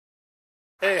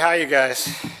Hey, how you guys?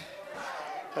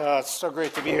 It's so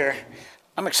great to be here.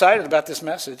 I'm excited about this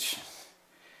message,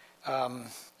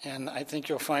 and I think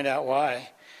you'll find out why.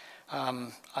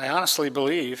 I honestly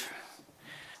believe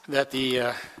that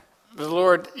the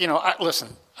Lord, listen.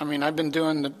 I mean, I've been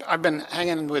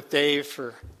hanging with Dave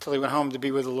till he went home to be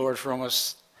with the Lord for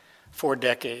almost 4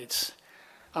 decades.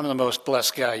 I'm the most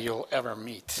blessed guy you'll ever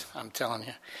meet. I'm telling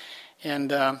you,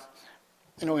 and.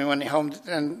 We went home,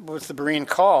 and with the Berean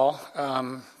call,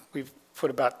 we've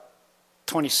put about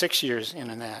 26 years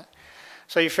in that.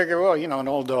 So you figure, well, an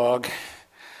old dog,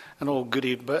 an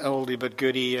oldie but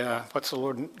goodie, what's the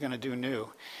Lord going to do new?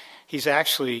 He's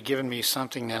actually given me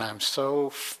something that have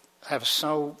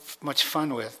so much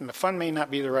fun with. And the fun may not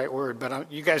be the right word,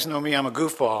 but you guys know me, I'm a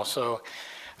goofball. So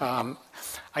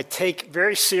I take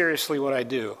very seriously what I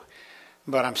do.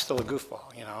 But I'm still a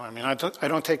goofball, I mean, I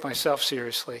don't take myself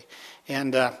seriously.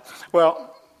 And, I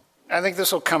think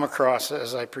this will come across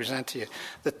as I present to you.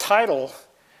 The title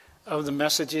of the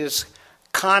message is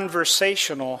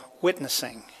Conversational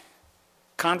Witnessing.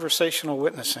 Conversational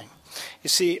Witnessing. You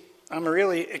see, I'm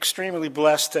really extremely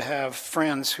blessed to have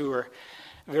friends who are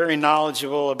very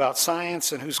knowledgeable about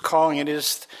science and whose calling it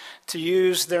is to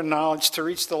use their knowledge to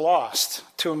reach the lost.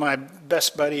 2 of my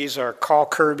best buddies are Carl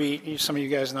Kirby, some of you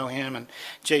guys know him, and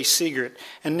Jay Seegert.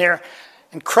 And they're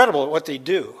incredible at what they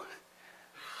do,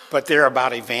 but they're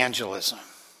about evangelism,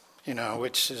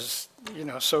 which is,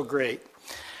 so great.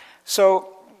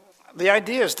 So the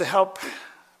idea is to help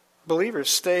believers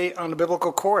stay on the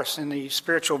biblical course in the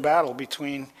spiritual battle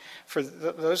for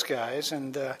those guys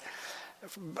and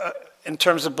in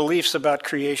terms of beliefs about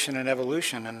creation and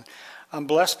evolution. And I'm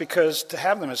blessed to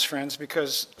have them as friends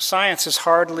because science is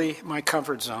hardly my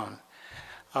comfort zone.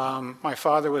 My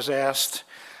father was asked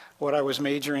what I was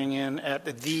majoring in at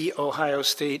The Ohio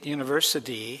State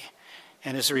University,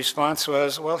 and his response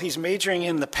was, well, he's majoring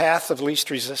in the path of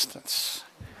least resistance.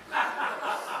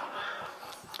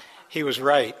 He was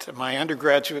right. My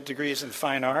undergraduate degree is in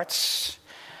fine arts.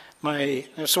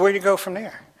 So where do you go from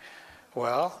there?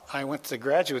 Well, I went to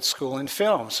graduate school in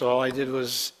film, so all I did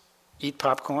was eat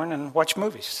popcorn and watch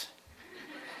movies.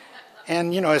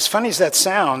 And, as funny as that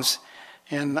sounds,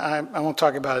 and I won't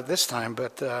talk about it this time,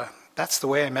 but that's the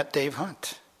way I met Dave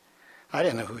Hunt. I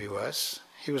didn't know who he was.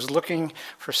 He was looking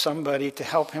for somebody to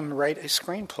help him write a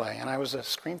screenplay, and I was a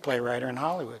screenplay writer in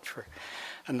Hollywood for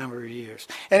a number of years.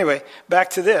 Anyway, back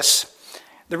to this.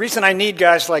 The reason I need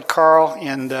guys like Carl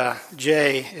and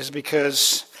Jay is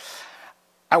because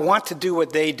I want to do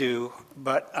what they do,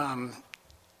 but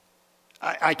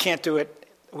I can't do it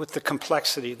with the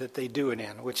complexity that they do it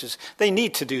in, which is they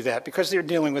need to do that because they're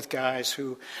dealing with guys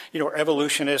who, are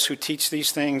evolutionists who teach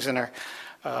these things and are,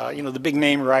 the big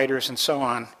name writers and so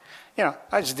on.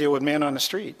 I just deal with men on the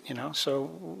street, so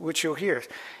which you'll hear.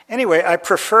 Anyway, I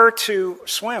prefer to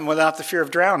swim without the fear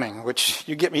of drowning, which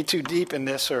you get me too deep in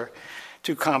this or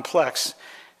too complex,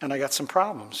 and I got some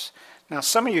problems. Now,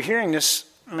 some of you hearing this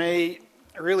may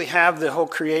really have the whole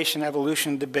creation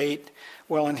evolution debate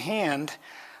well in hand,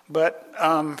 but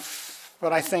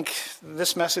I think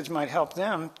this message might help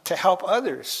them to help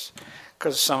others,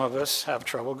 because some of us have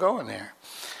trouble going there.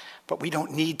 But we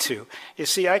don't need to. You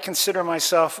see, I consider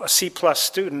myself a C+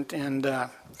 student, and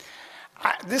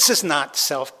this is not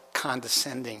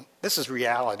self-condescending. This is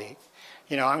reality.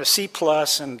 I'm a C+,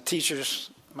 and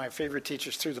my favorite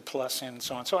teachers threw the plus in and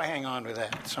so on, so I hang on with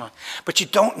that and so on. But you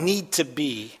don't need to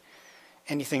be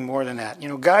anything more than that.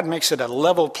 God makes it a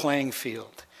level playing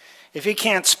field. If he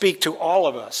can't speak to all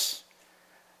of us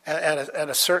at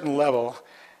a certain level,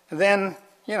 then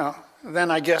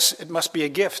I guess it must be a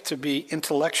gift to be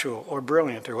intellectual or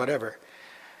brilliant or whatever.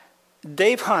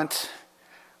 Dave Hunt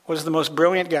was the most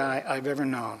brilliant guy I've ever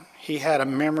known. He had a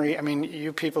memory. I mean,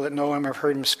 you people that know him have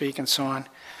heard him speak and so on.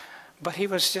 But he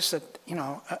was just a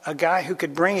guy who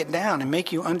could bring it down and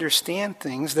make you understand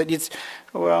things that you'd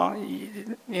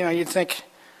think,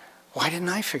 why didn't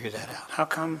I figure that out? How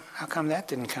come that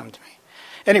didn't come to me?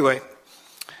 Anyway,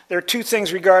 there are 2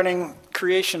 things regarding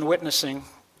creation witnessing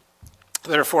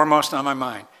that are foremost on my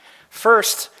mind.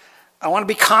 First, I want to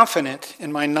be confident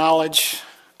in my knowledge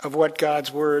of what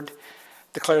God's Word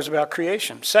declares about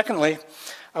creation. Secondly,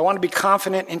 I want to be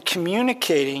confident in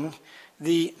communicating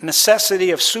the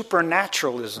necessity of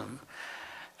supernaturalism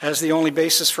as the only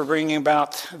basis for bringing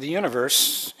about the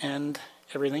universe and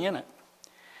everything in it.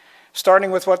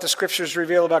 Starting with what the Scriptures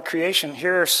reveal about creation,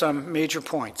 here are some major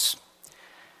points.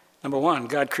 Number 1,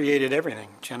 God created everything,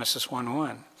 Genesis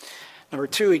 1:1. Number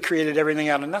 2, he created everything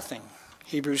out of nothing,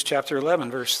 Hebrews chapter 11,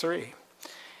 verse 3.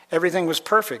 Everything was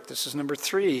perfect, this is number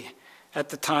 3, at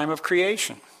the time of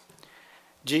creation.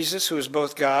 Jesus, who is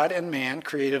both God and man,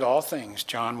 created all things,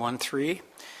 John 1:3,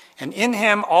 and in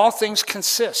him all things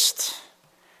consist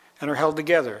and are held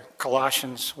together,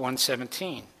 Colossians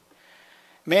 1:17.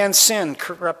 Man's sin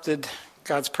corrupted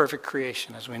God's perfect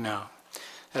creation, as we know.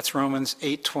 That's Romans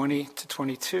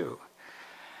 8:20-22.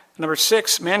 Number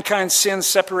 6, mankind's sin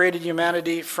separated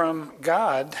humanity from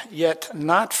God, yet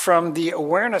not from the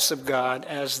awareness of God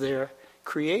as their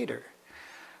creator.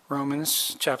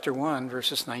 Romans chapter 1,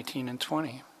 verses 19 and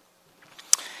 20.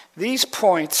 These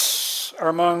points are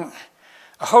among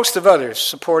a host of others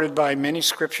supported by many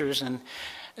scriptures, and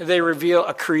they reveal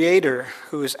a creator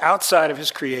who is outside of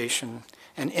his creation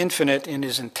and infinite in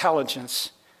his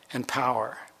intelligence and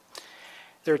power.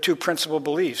 There are two principal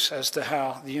beliefs as to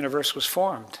how the universe was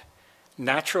formed: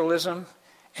 naturalism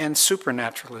and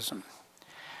supernaturalism.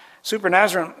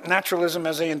 Supernaturalism,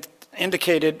 as I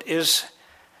indicated,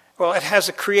 it has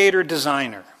a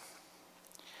creator-designer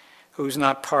who's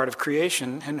not part of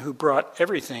creation and who brought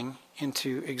everything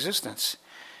into existence.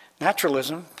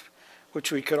 Naturalism,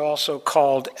 which we could also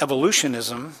call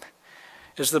evolutionism,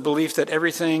 is the belief that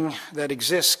everything that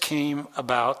exists came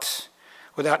about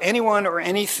without anyone or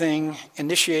anything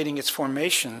initiating its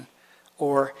formation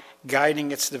or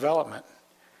guiding its development,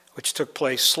 which took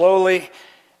place slowly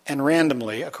and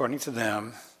randomly, according to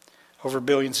them, over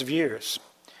billions of years.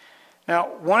 Now,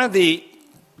 one of the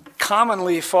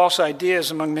commonly false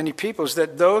ideas among many people is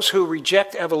that those who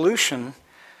reject evolution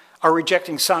are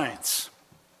rejecting science,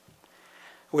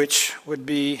 which would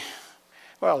be,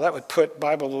 that would put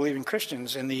Bible-believing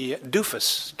Christians in the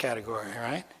doofus category,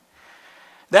 right?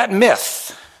 That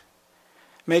myth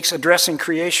makes addressing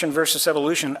creation versus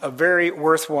evolution a very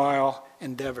worthwhile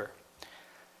endeavor.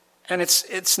 And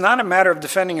it's not a matter of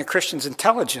defending a Christian's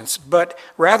intelligence, but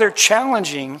rather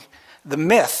challenging the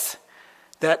myth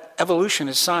that evolution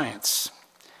is science.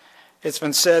 It's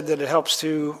been said that it helps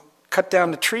to cut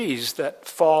down the trees that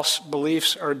false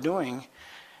beliefs are doing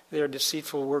their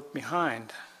deceitful work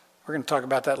behind. We're going to talk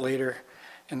about that later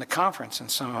in the conference in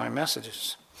some of my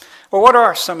messages. Well, what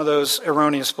are some of those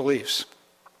erroneous beliefs?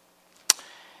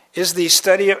 Is the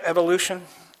study of evolution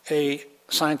a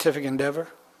scientific endeavor?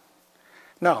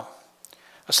 No.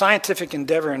 A scientific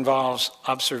endeavor involves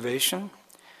observation,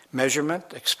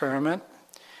 measurement, experiment,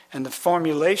 and the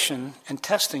formulation and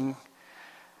testing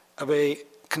of a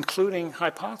concluding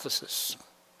hypothesis.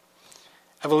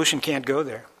 Evolution can't go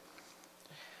there.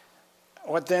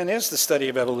 What then is the study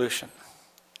of evolution?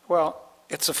 Well,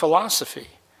 it's a philosophy.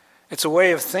 It's a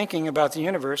way of thinking about the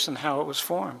universe and how it was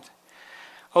formed.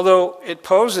 Although it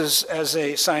poses as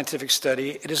a scientific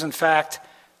study, it is in fact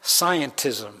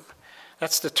scientism.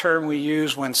 That's the term we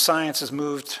use when science has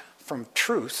moved from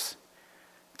truth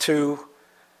to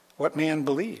what man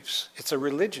believes. It's a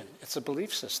religion. It's a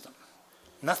belief system.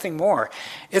 Nothing more.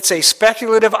 It's a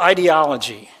speculative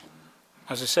ideology.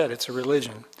 As I said, it's a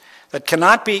religion that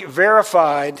cannot be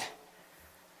verified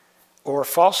or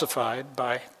falsified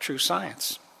by true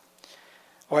science.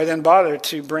 Why then bother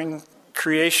to bring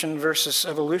creation versus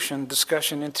evolution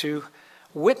discussion into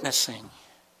witnessing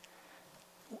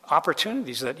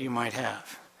opportunities that you might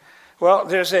have? Well,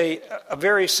 there's a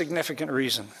very significant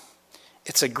reason.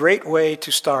 It's a great way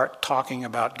to start talking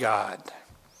about God.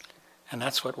 And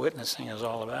that's what witnessing is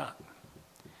all about.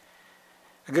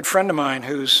 A good friend of mine,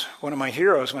 who's one of my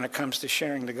heroes when it comes to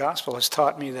sharing the gospel, has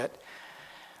taught me that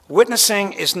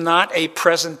witnessing is not a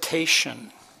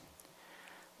presentation,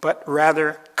 but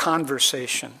rather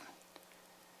conversation.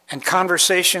 And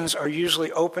conversations are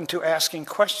usually open to asking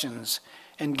questions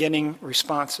and getting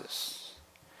responses.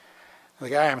 The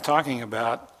guy I'm talking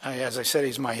about, as I said,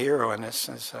 he's my hero in this,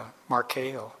 is Mark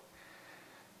Cahill.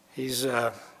 He's,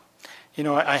 I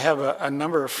have a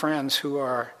number of friends who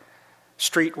are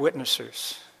street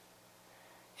witnessers.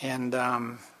 And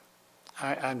I'm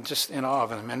just in awe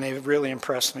of them. And they've really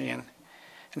impressed me and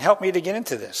helped me to get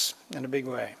into this in a big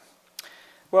way.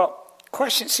 Well,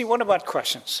 questions. See, what about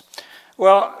questions?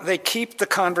 Well, they keep the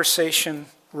conversation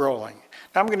rolling.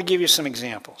 Now I'm going to give you some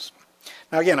examples.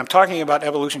 Now again, I'm talking about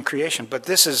evolution creation, but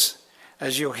this is,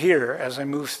 as you'll hear as I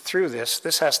move through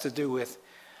this has to do with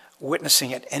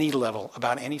witnessing at any level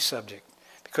about any subject.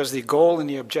 Because the goal and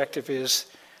the objective is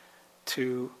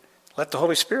to let the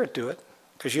Holy Spirit do it,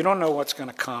 because you don't know what's going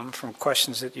to come from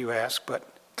questions that you ask, but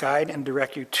guide and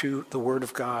direct you to the Word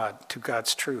of God, to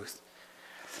God's truth.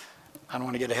 I don't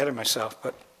want to get ahead of myself,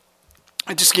 but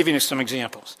I'll just give you some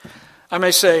examples. I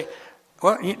may say,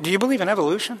 well, do you believe in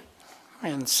evolution?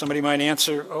 And somebody might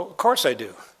answer, oh, of course I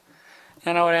do.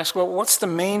 And I would ask, well, what's the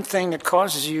main thing that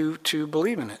causes you to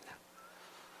believe in it?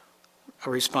 A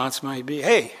response might be,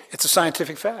 hey, it's a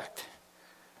scientific fact.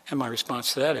 And my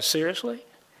response to that is, seriously?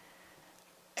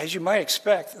 as you might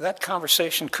expect, that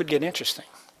conversation could get interesting.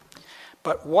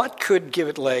 But what could give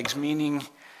it legs, meaning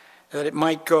that it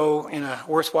might go in a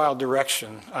worthwhile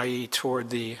direction, i.e. toward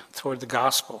the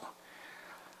gospel?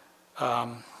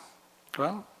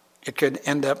 Well, it could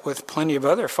end up with plenty of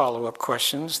other follow-up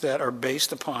questions that are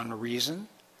based upon reason,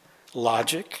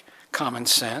 logic, common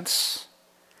sense,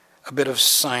 a bit of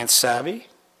science savvy,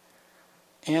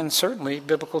 and certainly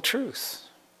biblical truth.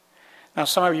 Now,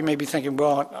 some of you may be thinking,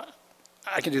 well,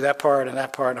 I can do that part, and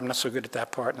I'm not so good at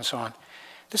that part, and so on.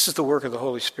 This is the work of the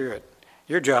Holy Spirit.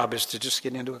 Your job is to just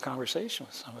get into a conversation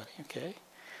with somebody, okay?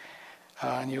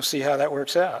 And you'll see how that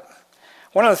works out.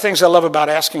 One of the things I love about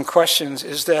asking questions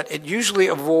is that it usually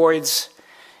avoids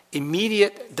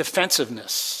immediate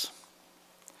defensiveness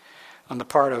on the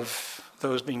part of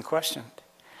those being questioned.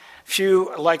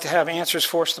 Few like to have answers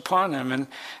forced upon them, and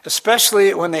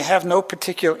especially when they have no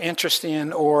particular interest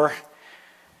in or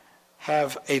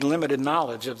have a limited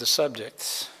knowledge of the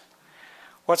subjects.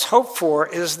 What's hoped for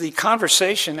is the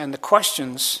conversation and the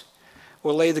questions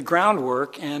will lay the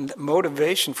groundwork and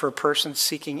motivation for a person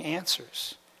seeking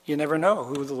answers. You never know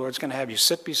who the Lord's going to have you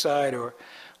sit beside or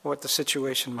what the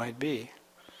situation might be.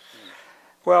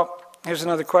 Well, here's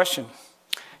another question.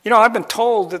 I've been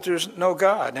told that there's no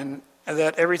God and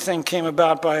that everything came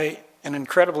about by an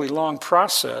incredibly long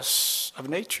process of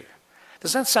nature.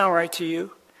 Does that sound right to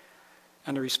you?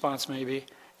 And the response may be,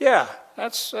 yeah,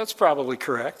 that's probably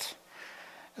correct.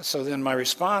 So then my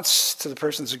response to the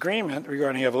person's agreement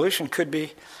regarding evolution could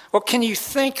be, well, can you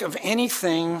think of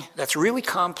anything that's really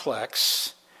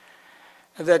complex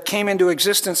that came into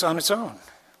existence on its own?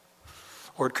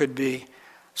 Or it could be,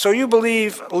 so you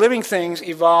believe living things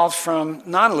evolved from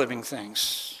non-living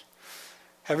things.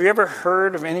 Have you ever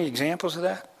heard of any examples of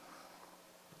that?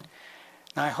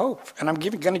 Now I hope, and I'm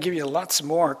going to give you lots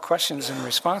more questions and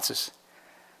responses.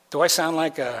 Do I sound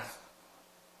like a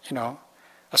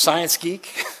science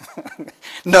geek?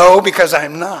 No, because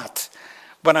I'm not.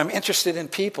 But I'm interested in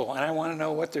people, and I want to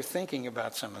know what they're thinking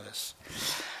about some of this.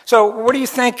 So what do you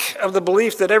think of the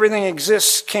belief that everything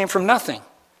exists came from nothing?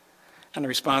 And the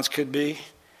response could be,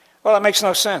 well, that makes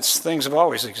no sense. Things have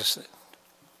always existed.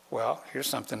 Well, here's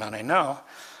something that I know.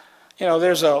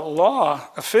 There's a law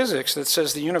of physics that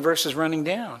says the universe is running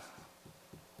down.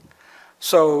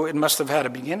 So it must have had a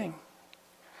beginning.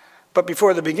 But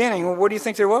before the beginning, what do you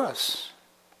think there was?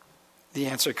 The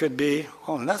answer could be,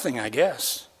 well, nothing, I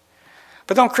guess.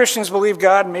 But don't Christians believe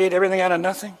God made everything out of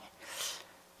nothing?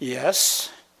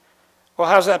 Yes. Well,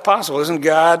 how's that possible? Isn't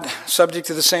God subject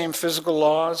to the same physical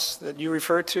laws that you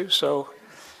refer to? So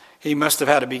he must have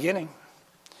had a beginning.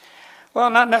 Well,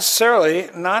 not necessarily.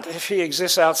 Not if he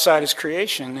exists outside his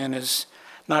creation and is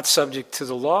not subject to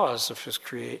the laws of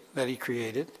that he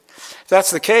created. If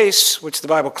that's the case, which the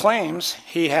Bible claims,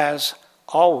 he has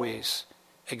always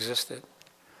existed.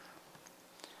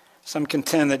 Some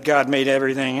contend that God made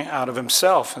everything out of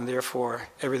himself, and therefore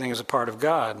everything is a part of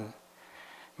God,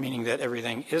 meaning that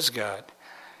everything is God.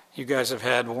 You guys have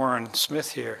had Warren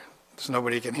Smith here. There's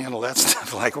nobody who can handle that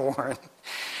stuff like Warren.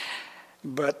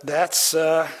 But that's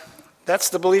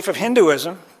the belief of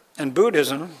Hinduism and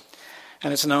Buddhism,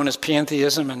 and it's known as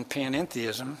pantheism and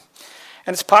panentheism.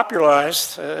 And it's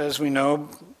popularized, as we know,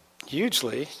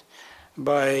 hugely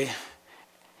by,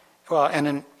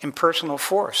 an impersonal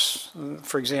force.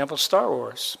 For example, Star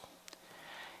Wars.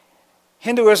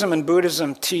 Hinduism and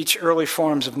Buddhism teach early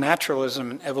forms of naturalism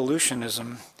and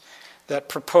evolutionism that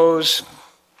propose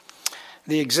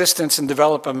the existence and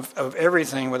development of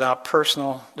everything without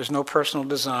there's no personal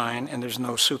design and there's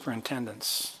no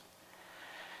superintendence.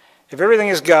 If everything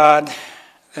is God,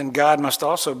 then God must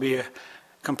also be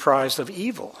comprised of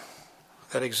evil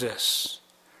that exists.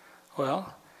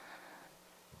 Well,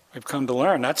 we've come to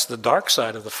learn that's the dark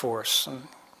side of the force, and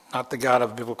not the God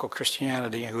of biblical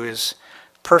Christianity, who is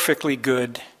perfectly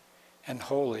good and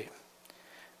holy.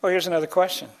 Well, here's another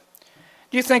question.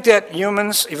 Do you think that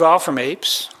humans evolved from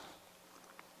apes?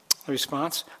 The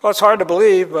response, well, it's hard to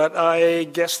believe, but I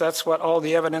guess that's what all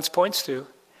the evidence points to.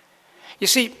 You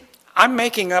see, I'm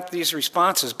making up these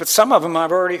responses, but some of them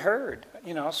I've already heard,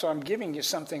 so I'm giving you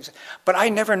some things, but I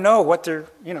never know what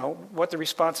the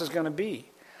response is going to be.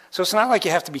 So it's not like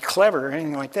you have to be clever or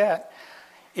anything like that.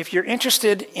 If you're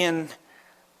interested in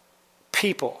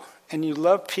people and you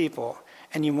love people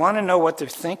and you want to know what they're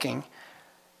thinking,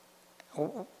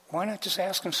 why not just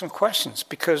ask them some questions?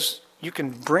 Because you can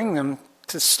bring them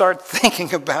to start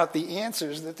thinking about the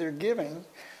answers that they're giving.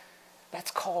 That's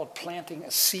called planting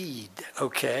a seed,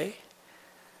 okay?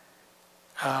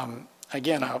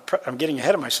 Again, I'm getting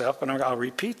ahead of myself, but I'll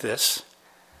repeat this.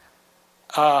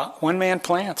 One man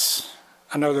plants,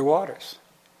 another waters.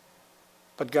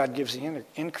 but God gives the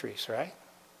increase, right?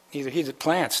 Neither he that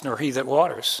plants nor he that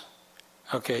waters,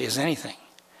 okay, is anything.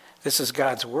 This is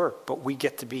God's work, but we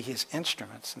get to be his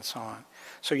instruments and so on.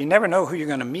 So you never know who you're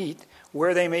going to meet,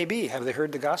 where they may be. Have they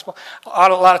heard the gospel? A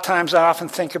lot of times I often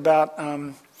think about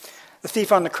the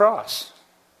thief on the cross.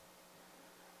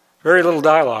 Very little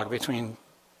dialogue between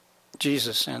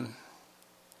Jesus and,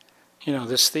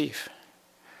 this thief.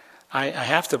 I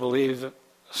have to believe that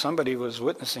somebody was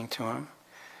witnessing to him,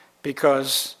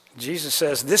 because Jesus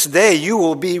says, this day you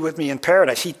will be with me in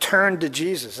paradise. He turned to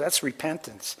Jesus. That's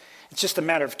repentance. It's just a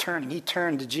matter of turning. He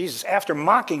turned to Jesus after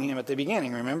mocking him at the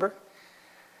beginning, remember?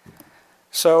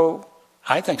 So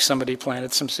I think somebody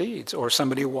planted some seeds, or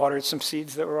somebody watered some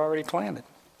seeds that were already planted.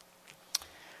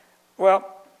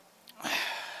 Well,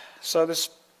 so this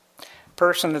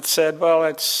person that said, well,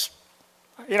 I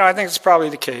think it's probably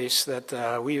the case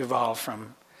that we evolved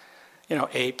from,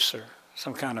 apes or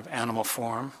some kind of animal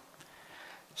form.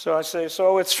 So I say,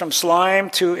 so it's from slime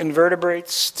to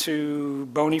invertebrates to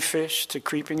bony fish to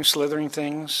creeping, slithering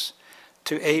things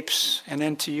to apes and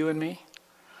then to you and me?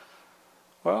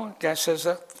 Well, the guy says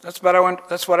that's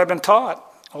what I've been taught.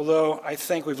 Although I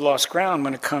think we've lost ground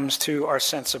when it comes to our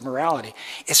sense of morality.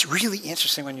 It's really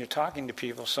interesting when you're talking to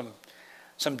people, some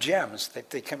gems that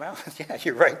they come out with. Yeah,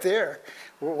 you're right there.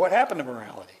 Well, what happened to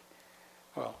morality?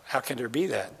 Well, how can there be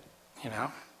that,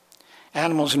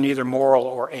 Animals are neither moral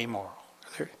or amoral.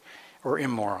 Or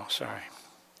immoral, sorry.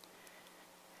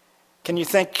 Can you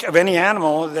think of any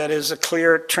animal that is a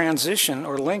clear transition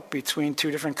or link between two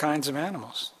different kinds of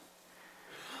animals?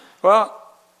 Well,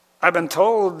 I've been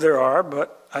told there are,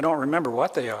 but I don't remember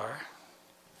what they are.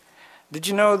 Did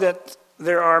you know that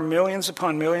there are millions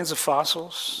upon millions of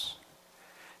fossils,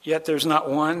 yet there's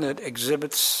not one that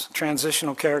exhibits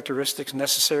transitional characteristics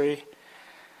necessary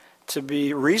to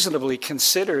be reasonably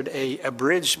considered a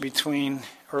bridge between,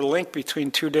 or link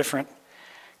between, two different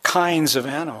kinds of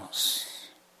animals?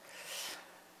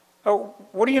 Oh,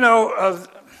 what do you know of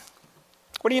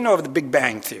the Big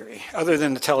Bang Theory, other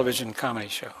than the television comedy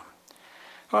show?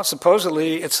 Well,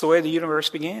 supposedly it's the way the universe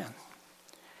began.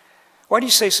 Why do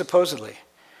you say supposedly?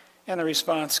 And the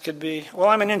response could be, well,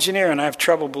 I'm an engineer and I have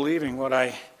trouble believing what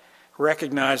I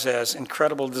recognize as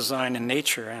incredible design in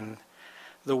nature and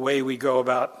the way we go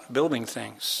about building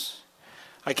things.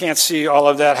 I can't see all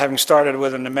of that having started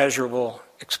with an immeasurable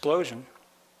explosion.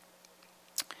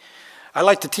 I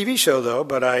like the TV show, though,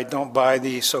 but I don't buy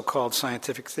the so-called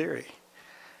scientific theory.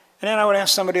 And then I would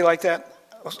ask somebody like that,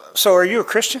 so are you a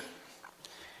Christian?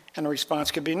 And the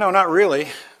response could be, no, not really.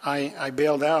 I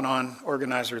bailed out on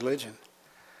organized religion.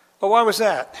 Well, why was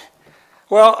that?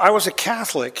 Well, I was a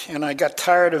Catholic, and I got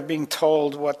tired of being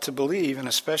told what to believe, and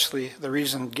especially the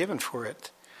reason given for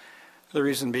it. The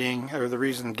reason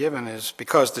given is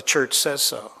because the church says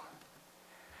so.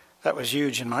 That was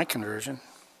huge in my conversion.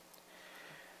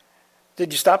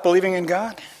 Did you stop believing in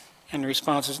God? And the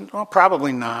response is, well,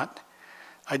 probably not.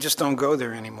 I just don't go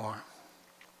there anymore.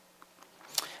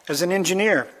 As an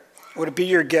engineer, would it be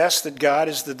your guess that God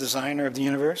is the designer of the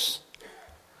universe?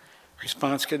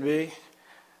 Response could be,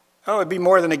 oh, it'd be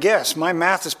more than a guess. My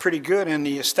math is pretty good, and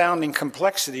the astounding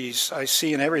complexities I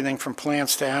see in everything from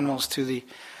plants to animals to the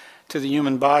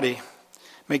human body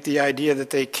make the idea that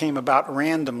they came about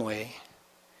randomly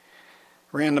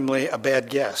a bad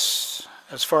guess.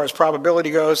 As far as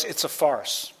probability goes, it's a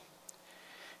farce.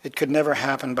 It could never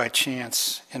happen by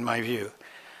chance, in my view.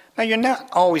 Now, you're not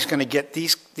always going to get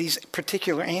these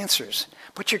particular answers,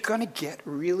 but you're going to get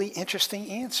really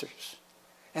interesting answers.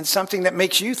 And something that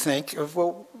makes you think of,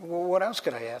 well, what else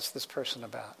could I ask this person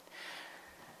about?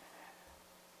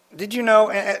 Did you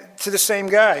know, to the same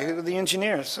guy, the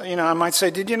engineers, I might say,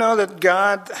 did you know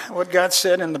that what God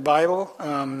said in the Bible,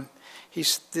 he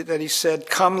said,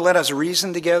 come, let us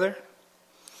reason together?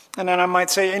 And then I might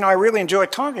say, I really enjoy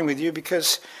talking with you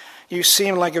because you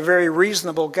seem like a very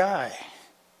reasonable guy.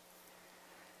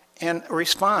 And a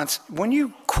response, when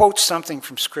you quote something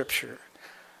from Scripture,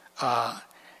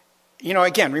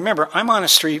 again, remember, I'm on a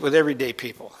street with everyday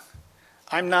people.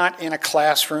 I'm not in a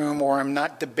classroom, or I'm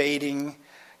not debating,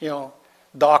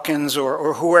 Dawkins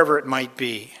or whoever it might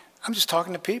be. I'm just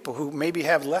talking to people who maybe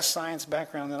have less science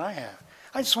background than I have.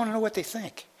 I just want to know what they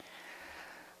think.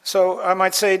 So I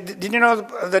might say, did you know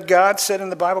that God said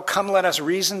in the Bible, come let us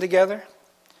reason together?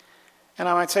 And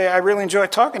I might say, I really enjoy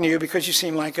talking to you because you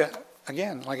seem like a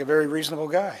very reasonable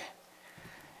guy.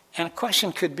 And a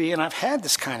question could be, and I've had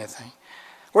this kind of thing,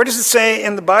 where does it say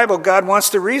in the Bible God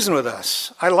wants to reason with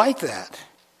us? I like that.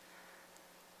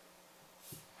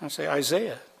 I say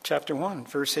Isaiah chapter 1,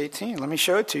 verse 18. Let me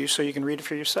show it to you so you can read it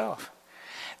for yourself.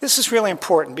 This is really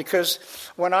important because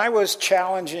when I was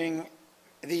challenging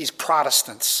these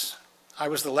Protestants. I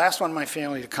was the last one in my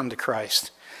family to come to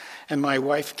Christ. And my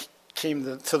wife came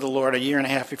to the Lord a year and a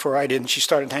half before I did, and she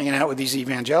started hanging out with these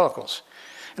evangelicals.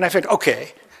 And I figured,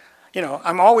 okay,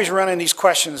 I'm always running these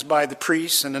questions by the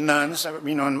priests and the nuns,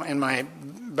 in my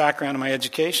background and my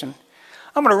education.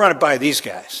 I'm going to run it by these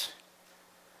guys.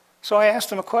 So I asked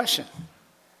them a question.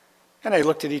 And they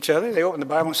looked at each other, they opened the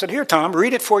Bible and said, "Here, Tom,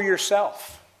 read it for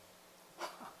yourself."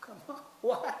 Come on,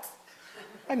 what?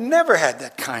 I never had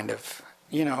that kind of,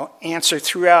 answer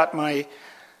throughout my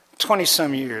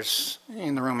 20-some years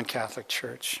in the Roman Catholic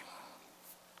Church.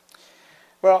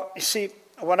 Well, you see,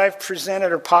 what I've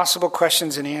presented are possible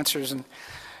questions and answers, and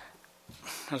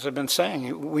as I've been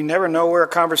saying, we never know where a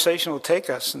conversation will take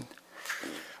us, and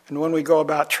when we go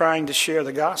about trying to share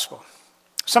the gospel.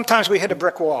 Sometimes we hit a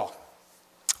brick wall.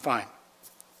 Fine.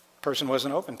 Person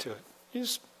wasn't open to it. You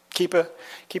just keep a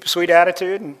sweet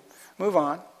attitude and move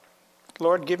on.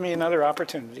 Lord, give me another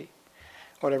opportunity,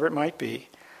 whatever it might be.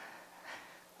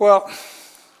 Well,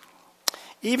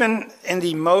 even in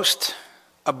the most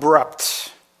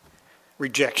abrupt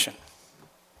rejection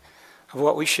of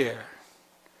what we share,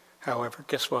 however,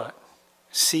 guess what?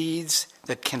 Seeds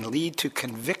that can lead to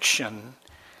conviction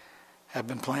have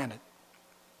been planted.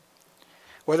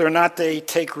 Whether or not they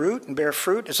take root and bear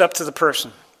fruit is up to the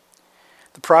person.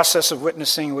 The process of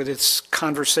witnessing, with its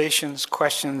conversations,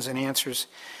 questions, and answers,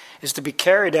 is to be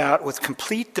carried out with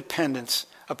complete dependence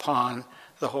upon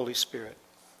the Holy Spirit.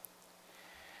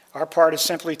 Our part is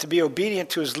simply to be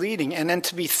obedient to his leading and then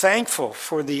to be thankful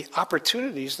for the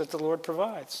opportunities that the Lord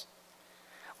provides.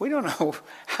 We don't know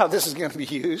how this is going to be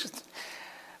used,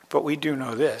 but we do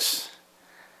know this.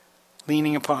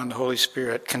 Leaning upon the Holy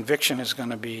Spirit, conviction is going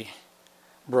to be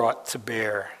brought to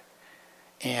bear,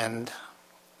 and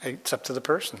it's up to the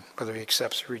person whether he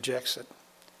accepts or rejects it.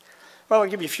 Well, I'll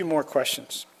give you a few more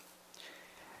questions.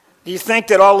 Do you think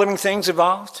that all living things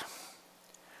evolved?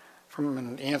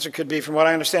 The answer could be, from what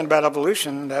I understand about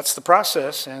evolution, that's the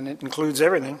process, and it includes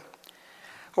everything.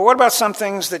 But what about some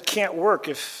things that can't work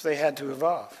if they had to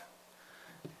evolve?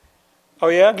 Oh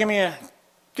yeah? Give me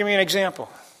an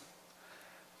example.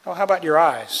 Oh, how about your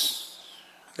eyes?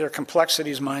 Their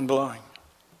complexity is mind-blowing.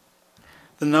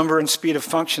 The number and speed of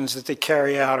functions that they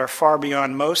carry out are far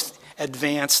beyond most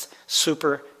advanced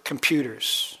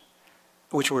supercomputers,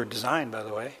 which were designed, by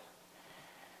the way.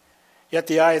 Yet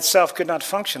the eye itself could not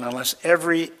function unless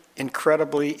every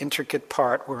incredibly intricate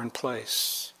part were in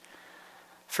place.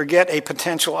 Forget a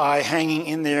potential eye hanging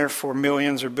in there for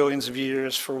millions or billions of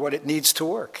years for what it needs to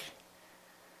work.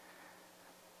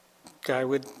 Guy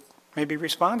would maybe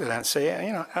respond to that and say,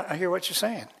 I hear what you're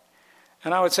saying.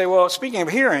 And I would say, well, speaking of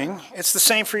hearing, it's the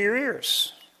same for your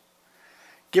ears.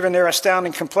 Given their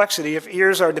astounding complexity, if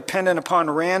ears are dependent upon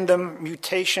random,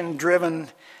 mutation-driven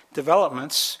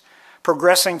developments,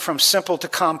 progressing from simple to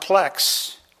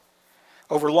complex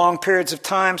over long periods of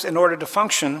time in order to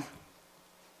function,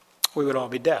 we would all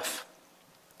be deaf.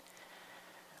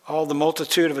 All the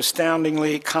multitude of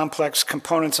astoundingly complex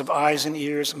components of eyes and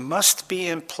ears must be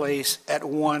in place at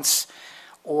once,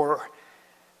 or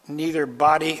neither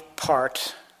body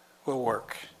part will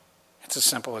work. It's as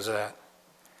simple as that.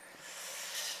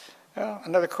 Well,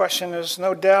 another question is,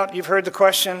 no doubt you've heard the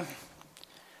question,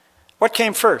 what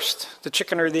came first, the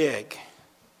chicken or the egg?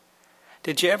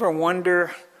 Did you ever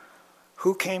wonder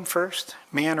who came first,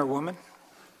 man or woman?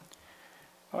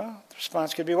 Well, the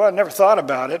response could be, well, I never thought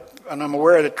about it, and I'm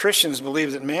aware that Christians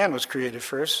believe that man was created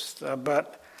first,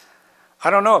 but I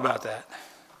don't know about that.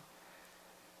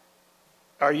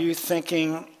 Are you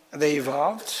thinking they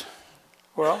evolved?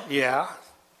 Well, yeah.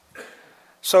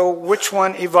 So which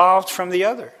one evolved from the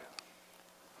other?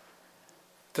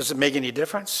 Does it make any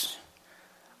difference?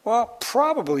 Well,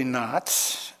 probably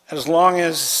not, as long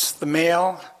as the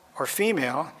male or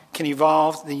female can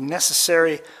evolve the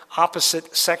necessary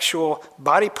opposite sexual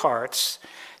body parts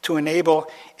to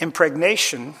enable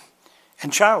impregnation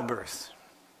and childbirth.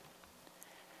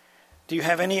 Do you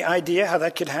have any idea how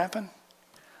that could happen?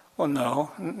 Well,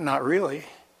 no, not really.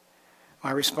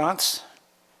 My response?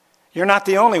 You're not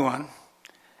the only one.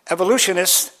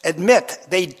 Evolutionists admit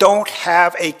they don't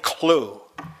have a clue.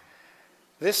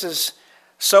 This is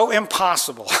so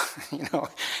impossible.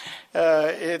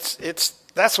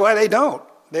 That's why they don't.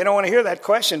 They don't want to hear that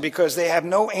question because they have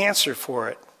no answer for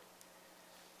it,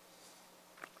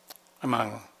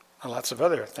 among lots of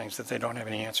other things that they don't have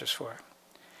any answers for.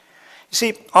 You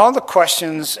see, all the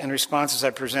questions and responses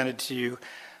I presented to you,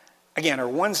 again, are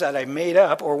ones that I made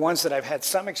up or ones that I've had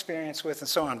some experience with and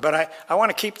so on. But I want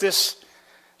to keep this,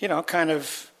 kind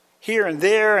of here and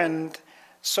there. And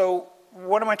so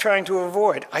what am I trying to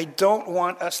avoid? I don't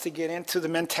want us to get into the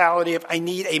mentality of I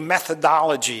need a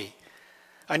methodology.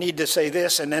 I need to say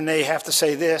this, and then they have to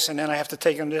say this, and then I have to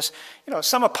take them this.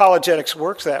 Some apologetics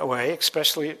works that way,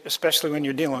 especially when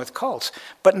you're dealing with cults,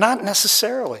 but not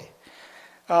necessarily.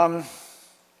 My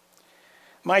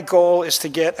goal is to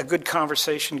get a good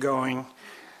conversation going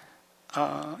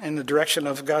in the direction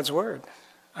of God's Word.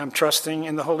 I'm trusting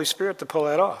in the Holy Spirit to pull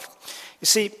that off. You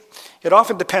see, it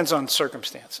often depends on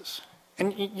circumstances.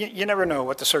 And you never know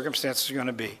what the circumstances are going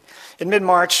to be. In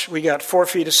mid-March, we got 4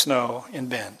 feet of snow in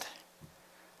Bend.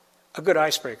 A good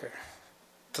icebreaker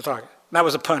to talk. That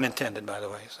was a pun intended, by the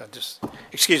way, so just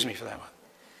excuse me for that one.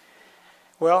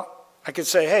 Well, I could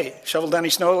say, hey, shoveled any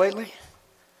snow lately?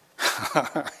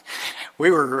 We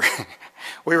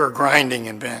were grinding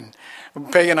in Bend.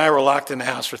 Peg and I were locked in the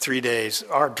house for 3 days.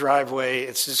 Our driveway,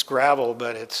 it's just gravel,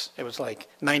 but it was like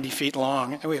 90 feet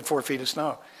long, and we had 4 feet of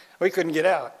snow. We couldn't get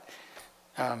out.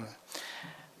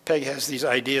 Peg has these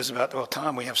ideas about, well,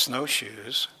 Tom, we have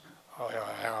snowshoes. Oh,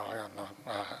 yeah.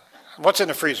 What's in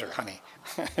the freezer, honey?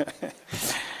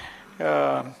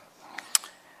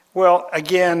 Well,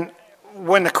 again,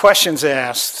 when the question's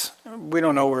asked, we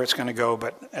don't know where it's going to go,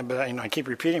 but I keep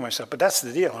repeating myself, but that's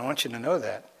the deal. I want you to know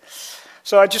that.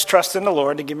 So I just trust in the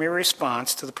Lord to give me a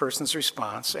response to the person's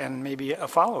response and maybe a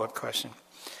follow-up question.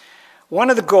 One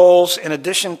of the goals, in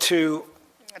addition to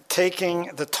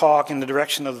taking the talk in the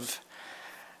direction of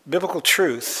biblical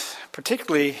truth,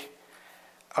 particularly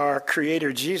our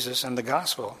Creator Jesus and the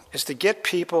gospel, is to get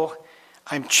people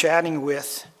I'm chatting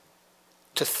with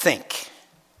to think.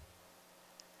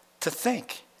 To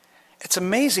think. It's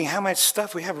amazing how much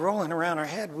stuff we have rolling around our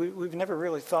head we've never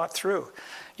really thought through.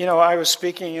 I was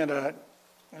speaking at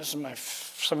this is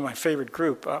some of my favorite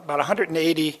group, about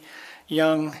 180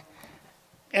 young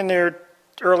in their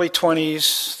early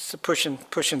 20s to pushing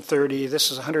 30.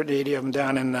 This is 180 of them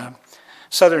down in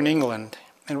southern England,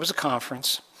 and it was a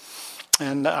conference.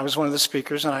 And I was one of the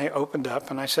speakers, and I opened up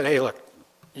and I said, hey, look,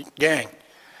 gang,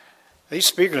 these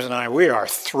speakers and I, we are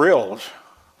thrilled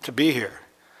to be here.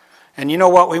 And you know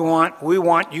what we want? We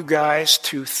want you guys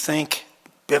to think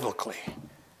biblically.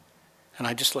 And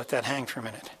I just let that hang for a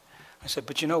minute. I said,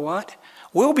 but you know what?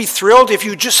 We'll be thrilled if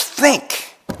you just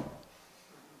think.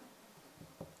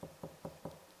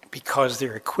 Because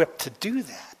they're equipped to do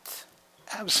that.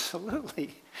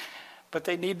 Absolutely. But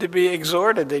they need to be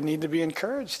exhorted. They need to be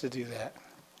encouraged to do that.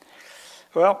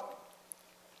 Well,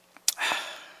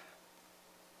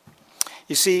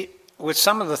 you see, with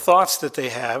some of the thoughts that they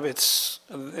have, it's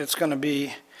going to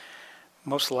be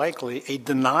most likely a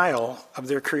denial of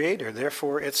their Creator.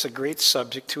 Therefore, it's a great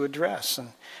subject to address,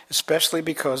 and especially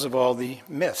because of all the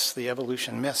myths, the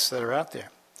evolution myths that are out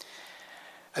there.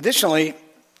 Additionally,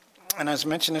 and as I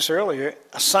mentioned this earlier,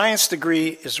 a science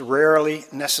degree is rarely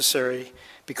necessary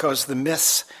because the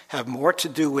myths have more to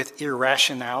do with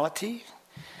irrationality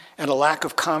and a lack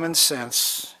of common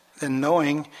sense than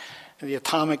knowing the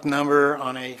atomic number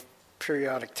on a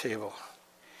periodic table.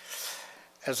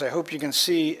 As I hope you can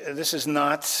see, this is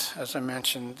not, as I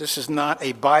mentioned, this is not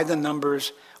a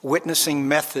by-the-numbers witnessing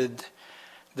method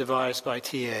devised by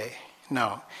TA.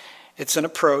 No, it's an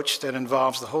approach that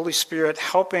involves the Holy Spirit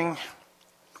helping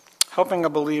a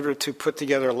believer to put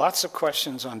together lots of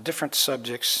questions on different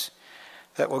subjects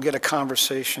that will get a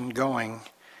conversation going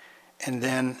and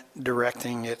then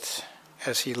directing it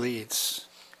as he leads.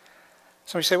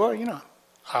 Somebody say, well,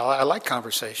 I like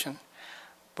conversation,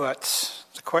 but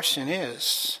the question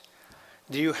is,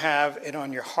 do you have it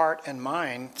on your heart and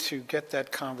mind to get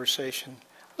that conversation,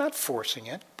 not forcing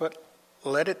it, but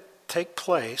let it take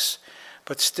place,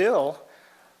 but still,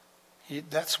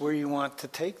 that's where you want to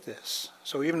take this.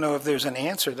 So even though if there's an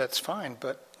answer, that's fine,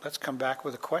 but let's come back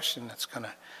with a question that's going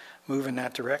to move in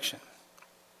that direction.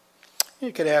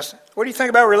 You could ask, what do you think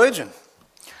about religion?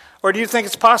 Or do you think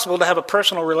it's possible to have a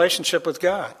personal relationship with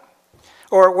God?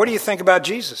 Or what do you think about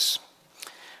Jesus?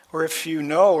 Or if you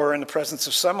know or are in the presence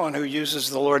of someone who uses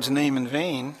the Lord's name in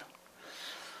vain,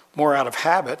 more out of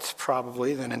habit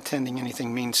probably than intending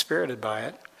anything mean-spirited by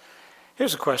it,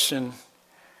 here's a question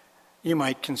you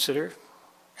might consider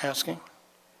asking.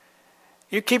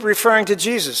 You keep referring to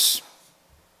Jesus.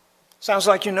 Sounds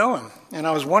like you know him. And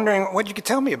I was wondering what you could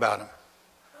tell me about him.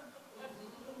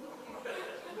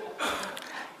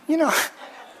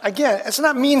 Again, it's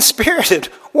not mean-spirited.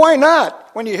 Why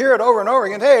not? When you hear it over and over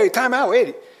again, hey, time out,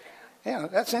 wait. Yeah,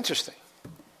 that's interesting.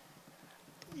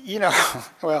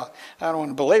 Well, I don't want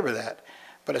to belabor that.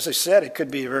 But as I said, it could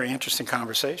be a very interesting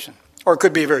conversation. Or it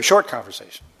could be a very short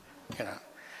conversation,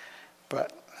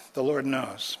 But the Lord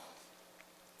knows.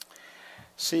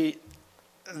 See,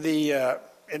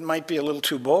 it might be a little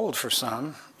too bold for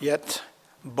some. yet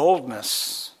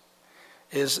boldness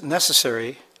is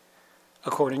necessary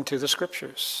according to the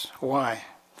Scriptures. Why?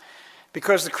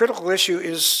 Because the critical issue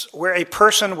is where a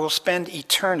person will spend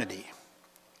eternity.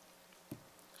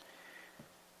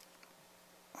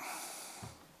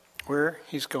 Where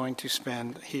he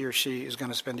or she is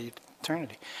going to spend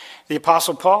eternity. The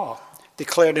Apostle Paul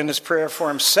declared in his prayer for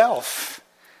himself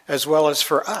as well as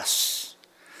for us.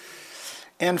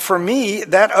 And for me,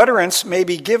 that utterance may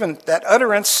be given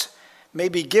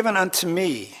unto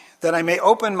me, that I may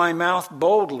open my mouth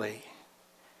boldly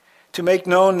to make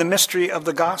known the mystery of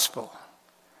the gospel,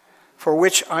 for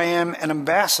which I am an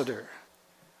ambassador.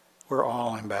 We're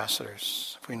all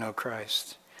ambassadors if we know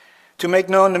Christ. To make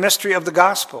known the mystery of the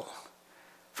gospel,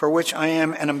 for which I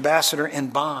am an ambassador in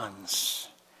bonds,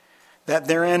 that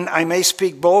therein I may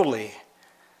speak boldly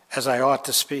as I ought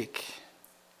to speak.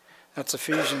 That's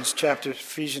Ephesians chapter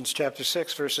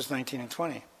 6, verses 19 and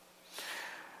 20.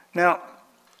 Now,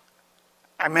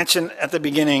 I mentioned at the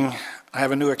beginning, I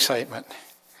have a new excitement.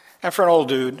 And for an old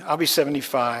dude, I'll be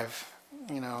 75,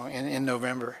 in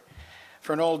November.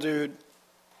 For an old dude,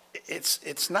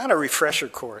 it's not a refresher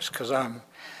course, because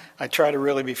I try to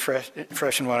really be fresh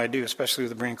in what I do, especially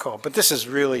with the Marine Call. But this is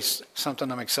really something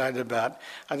I'm excited about.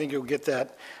 I think you'll get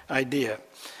that idea.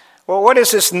 Well, what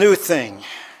is this new thing,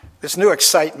 this new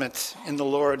excitement in the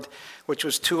Lord, which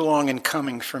was too long in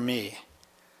coming for me?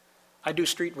 I do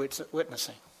street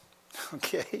witnessing.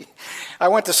 Okay. I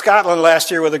went to Scotland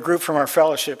last year with a group from our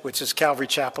fellowship, which is Calvary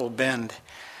Chapel Bend.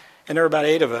 And there were about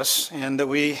 8 of us, and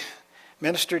we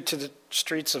ministered to the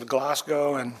streets of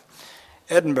Glasgow and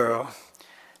Edinburgh.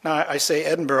 Now, I say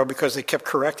Edinburgh because they kept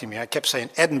correcting me. I kept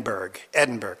saying Edinburgh.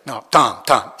 No,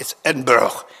 Tom, it's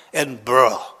Edinburgh.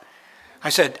 I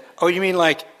said, oh, you mean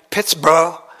like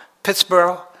Pittsburgh?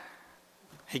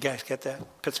 You guys get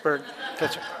that? Pittsburgh?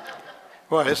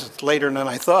 Well, this is later than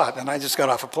I thought, and I just got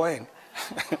off a plane.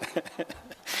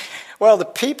 Well, the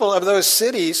people of those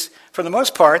cities, for the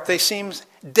most part, they seem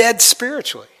dead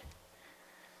spiritually.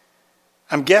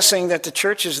 I'm guessing that the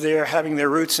churches there, having their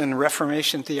roots in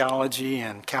Reformation theology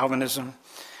and Calvinism,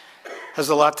 has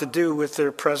a lot to do with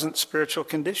their present spiritual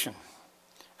condition.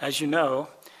 As you know,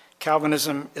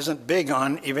 Calvinism isn't big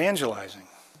on evangelizing.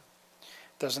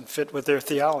 It doesn't fit with their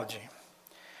theology.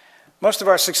 Most of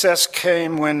our success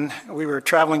came when we were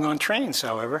traveling on trains,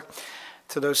 however,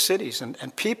 to those cities.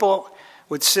 And people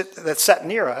that sat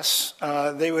near us,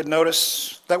 they would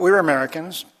notice that we were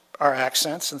Americans, our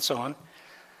accents and so on.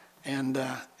 And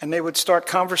they would start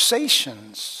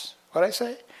conversations. What'd I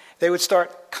say? They would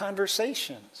start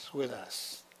conversations with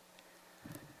us.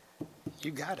 You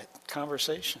got it,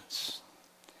 conversations.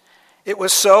 It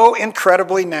was so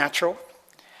incredibly natural.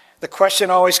 The question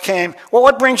always came, well,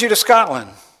 what brings you to Scotland?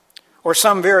 Or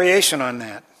some variation on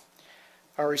that.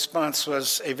 Our response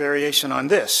was a variation on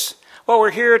this. Well, we're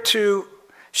here to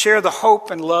share the hope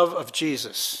and love of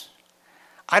Jesus.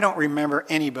 I don't remember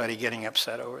anybody getting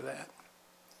upset over that.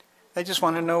 They just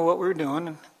want to know what we're doing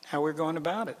and how we're going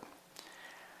about it.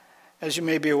 As you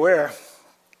may be aware,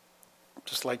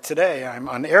 just like today, I'm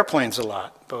on airplanes a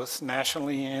lot, both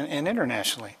nationally and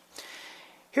internationally.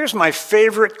 Here's my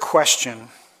favorite question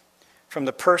from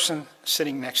the person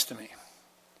sitting next to me.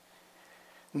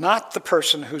 Not the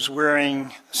person who's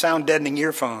wearing sound-deadening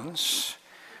earphones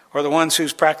or the ones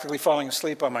who's practically falling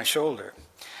asleep on my shoulder.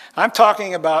 I'm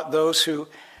talking about those who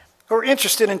are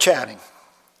interested in chatting.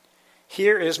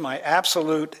 Here is my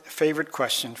absolute favorite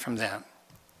question from them.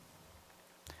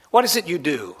 What is it you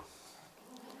do?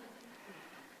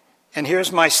 And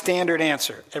here's my standard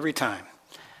answer every time.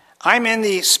 I'm in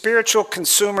the spiritual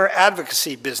consumer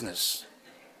advocacy business.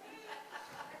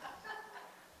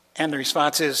 And the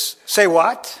response is, say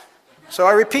what? So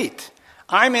I repeat,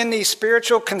 I'm in the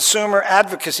spiritual consumer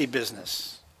advocacy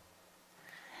business.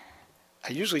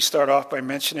 I usually start off by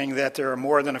mentioning that there are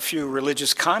more than a few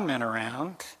religious con men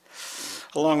around,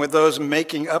 along with those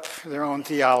making up their own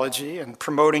theology and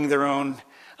promoting their own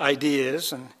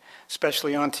ideas, and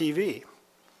especially on TV.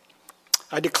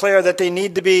 I declare that they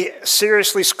need to be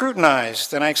seriously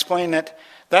scrutinized, and I explain that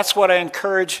that's what I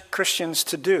encourage Christians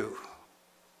to do.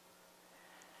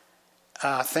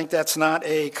 Think that's not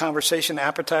a conversation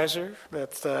appetizer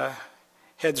that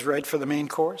heads right for the main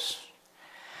course?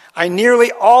 I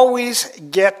nearly always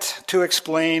get to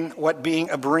explain what being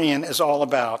a Berean is all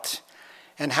about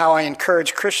and how I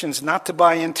encourage Christians not to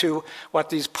buy into what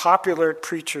these popular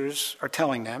preachers are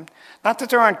telling them. Not that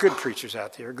there aren't good preachers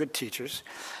out there, good teachers,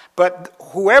 but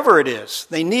whoever it is,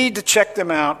 they need to check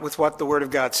them out with what the Word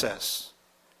of God says.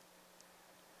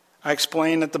 I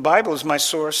explain that the Bible is my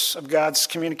source of God's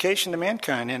communication to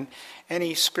mankind, and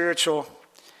any spiritual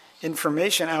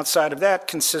Information outside of that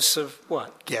consists of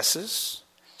what? Guesses,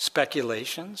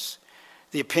 speculations,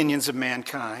 the opinions of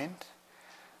mankind,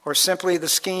 or simply the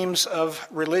schemes of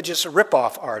religious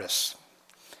rip-off artists.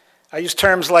 I use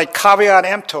terms like caveat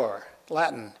emptor,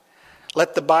 Latin,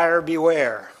 let the buyer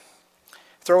beware.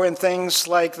 Throw in things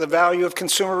like the value of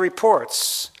Consumer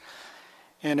Reports.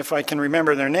 And if I can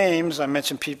remember their names, I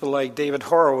mention people like David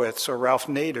Horowitz or Ralph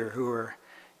Nader, who are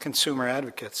consumer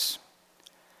advocates.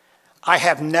 I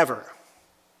have never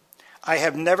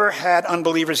had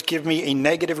unbelievers give me a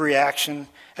negative reaction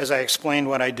as I explain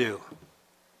what I do.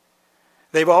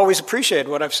 They've always appreciated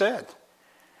what I've said.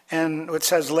 And which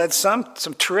has led some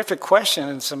terrific questions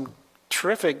and some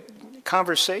terrific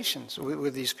conversations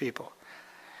with these people.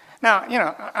 Now,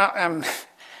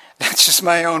 that's just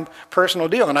my own personal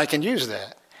deal, and I can use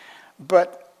that.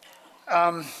 But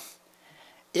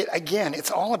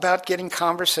it's all about getting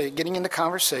into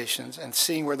conversations and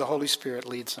seeing where the Holy Spirit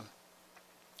leads them.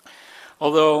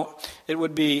 Although it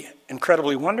would be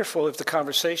incredibly wonderful if the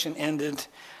conversation ended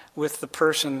with the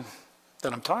person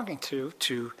that I'm talking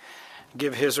to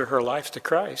give his or her life to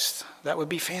Christ. That would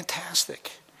be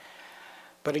fantastic.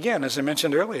 But again, as I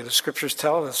mentioned earlier, the scriptures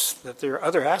tell us that there are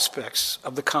other aspects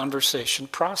of the conversation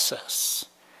process.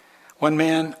 One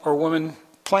man or woman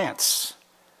plants,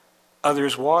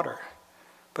 others water,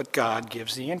 but God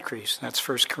gives the increase. And that's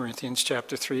 1 Corinthians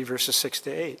chapter 3, verses 6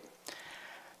 to 8.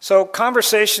 So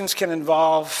conversations can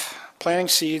involve planting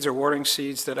seeds or watering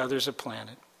seeds that others have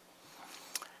planted.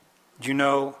 Do you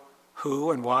know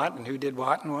who and what and who did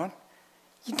what and what?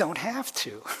 You don't have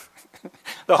to.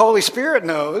 The Holy Spirit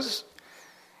knows.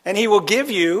 And he will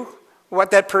give you what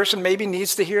that person maybe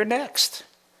needs to hear next.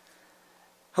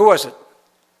 Who was it?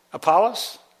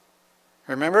 Apollos?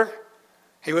 Remember?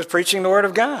 He was preaching the word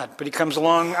of God, but he comes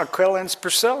along Aquila and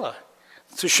Priscilla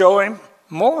to show him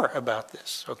more about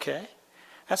this, okay?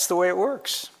 That's the way it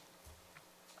works.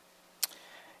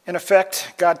 In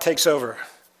effect, God takes over.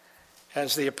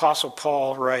 As the Apostle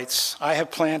Paul writes, I have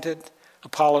planted,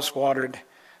 Apollos watered,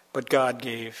 but God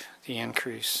gave the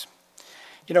increase.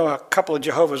 You know, a couple of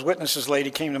Jehovah's Witnesses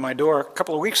lady came to my door a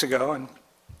couple of weeks ago, and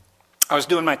I was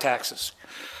doing my taxes.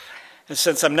 And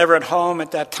since I'm never at home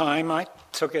at that time, I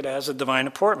took it as a divine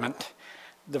appointment.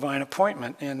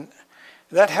 And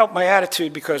that helped my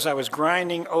attitude because I was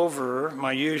grinding over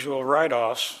my usual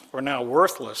write-offs were now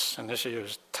worthless in this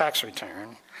year's tax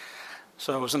return.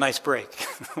 So it was a nice break.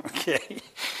 Okay.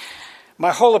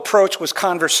 My whole approach was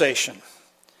conversation.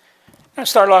 I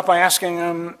started off by asking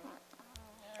them,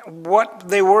 what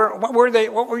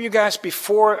were you guys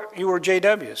before you were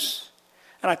JWs?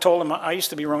 And I told them I used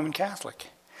to be Roman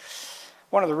Catholic.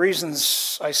 One of the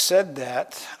reasons I said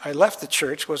that I left the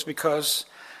church was because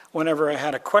whenever I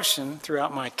had a question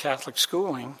throughout my Catholic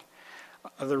schooling,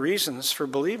 the reasons for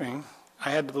believing, I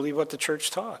had to believe what the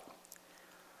church taught.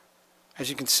 As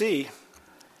you can see,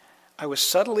 I was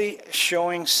subtly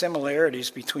showing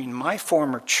similarities between my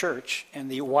former church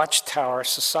and the Watchtower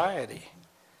Society.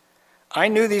 I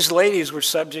knew these ladies were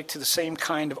subject to the same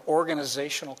kind of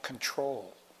organizational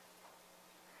control.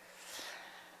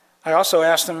 I also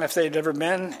asked them if they'd ever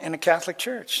been in a Catholic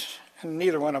church, and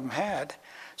neither one of them had.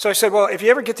 So I said, well, if you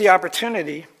ever get the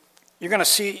opportunity, you're going to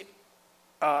see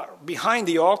behind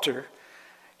the altar,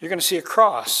 you're going to see a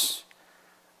cross.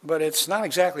 But it's not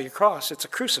exactly a cross, it's a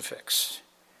crucifix.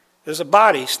 There's a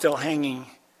body still hanging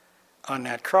on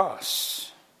that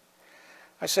cross.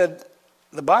 I said,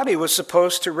 the body was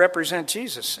supposed to represent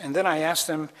Jesus. And then I asked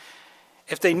them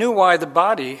if they knew why the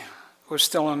body was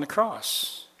still on the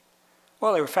cross.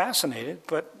 Well, they were fascinated,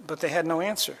 but they had no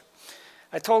answer.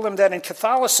 I told them that in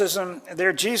Catholicism,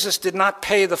 their Jesus did not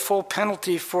pay the full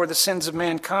penalty for the sins of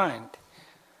mankind.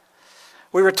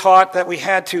 We were taught that we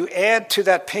had to add to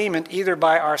that payment either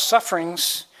by our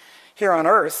sufferings here on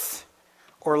earth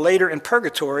or later in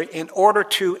purgatory in order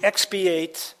to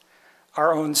expiate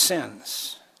our own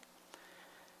sins.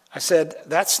 I said,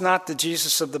 that's not the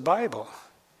Jesus of the Bible.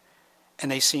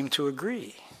 And they seemed to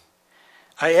agree.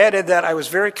 I added that I was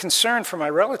very concerned for my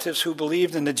relatives who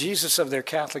believed in the Jesus of their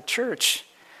Catholic Church,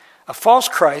 a false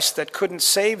Christ that couldn't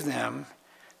save them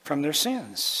from their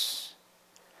sins.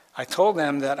 I told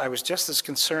them that I was just as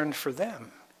concerned for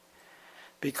them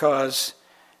because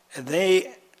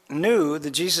they knew the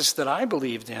Jesus that I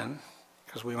believed in,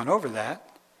 because we went over that,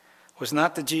 was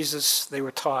not the Jesus they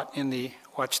were taught in the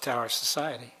Watchtower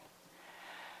Society.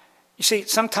 You see,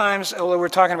 sometimes, although we're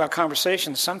talking about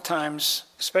conversations, sometimes,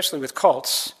 especially with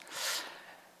cults,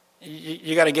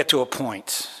 you got to get to a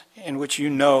point in which you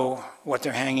know what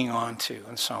they're hanging on to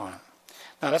and so on.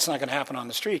 Now, that's not going to happen on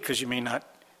the street because you may not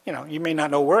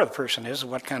know where the person is and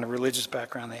what kind of religious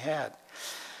background they had.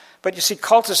 But you see,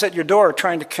 cultists at your door are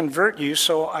trying to convert you,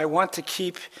 so I want to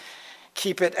keep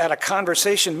it at a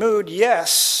conversation mood,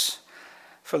 yes,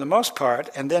 for the most part,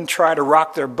 and then try to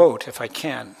rock their boat if I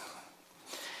can.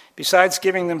 Besides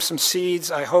giving them some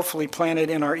seeds I hopefully planted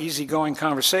in our easygoing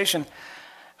conversation,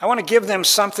 I want to give them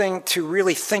something to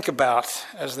really think about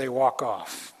as they walk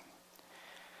off.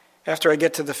 After I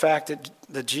get to the fact that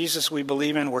the Jesus we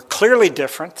believe in were clearly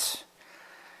different,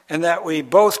 and that we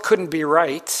both couldn't be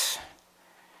right,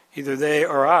 either they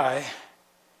or I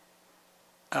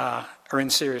are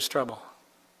in serious trouble.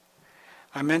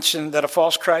 I mentioned that a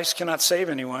false Christ cannot save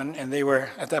anyone, and they were,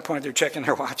 at that point, they're checking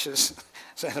their watches.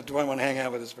 So do I want to hang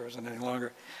out with this person any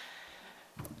longer?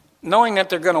 Knowing that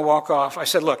they're going to walk off, I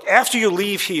said, look, after you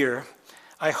leave here,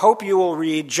 I hope you will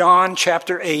read John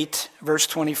chapter 8, verse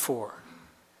 24.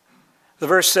 The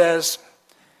verse says,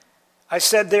 I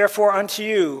said therefore unto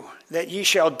you, that ye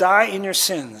shall die in your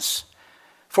sins.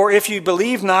 For if you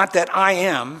believe not that I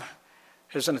am,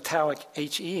 there's an italic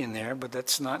H-E in there, but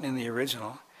that's not in the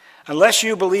original. Unless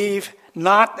you believe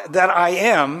not that I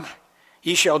am,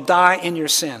 ye shall die in your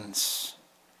sins.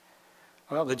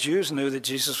 Well, the Jews knew that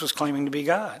Jesus was claiming to be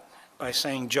God by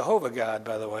saying Jehovah God,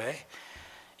 by the way,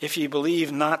 if ye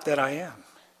believe not that I am.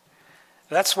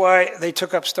 That's why they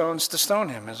took up stones to stone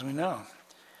him, as we know.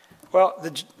 Well,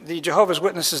 the Jehovah's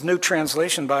Witnesses New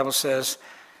Translation Bible says,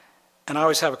 and I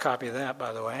always have a copy of that,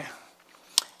 by the way,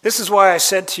 this is why I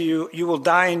said to you, you will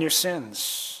die in your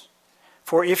sins.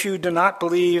 For if you do not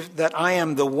believe that I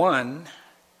am the one,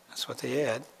 that's what they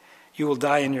add, you will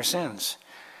die in your sins.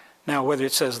 Now, whether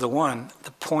it says the one,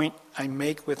 the point I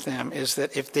make with them is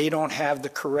that if they don't have the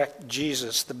correct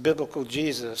Jesus, the biblical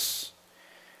Jesus,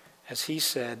 as he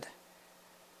said,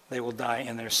 they will die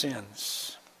in their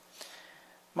sins.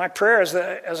 My prayer is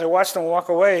that as I watch them walk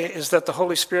away is that the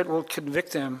Holy Spirit will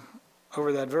convict them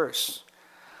over that verse.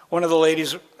 One of the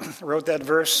ladies wrote that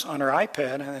verse on her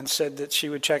iPad and said that she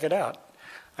would check it out.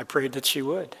 I prayed that she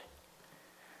would.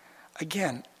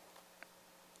 Again,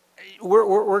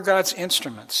 we're God's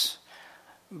instruments.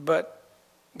 But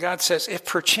God says, if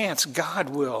perchance God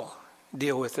will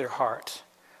deal with their heart,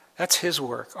 that's his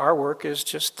work. Our work is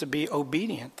just to be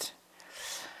obedient.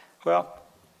 Well,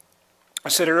 I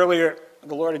said earlier,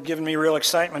 the Lord had given me real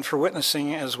excitement for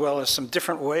witnessing as well as some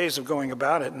different ways of going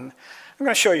about it. And I'm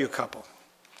going to show you a couple.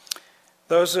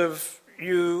 Those of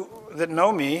you that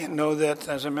know me know that,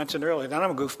 as I mentioned earlier, that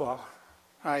I'm a goofball.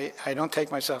 I don't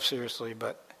take myself seriously,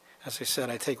 but as I said,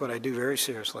 I take what I do very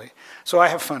seriously. So I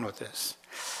have fun with this.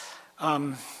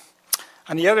 On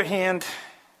the other hand,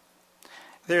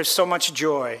 there's so much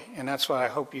joy, and that's what I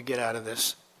hope you get out of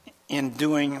this, in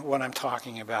doing what I'm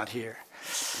talking about here.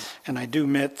 And I do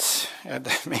admit,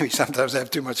 maybe sometimes I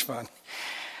have too much fun.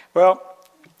 Well,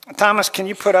 Thomas, can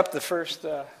you put up the first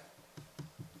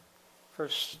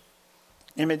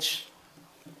image?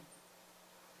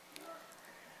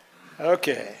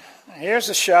 Okay, here's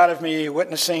a shot of me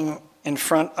witnessing in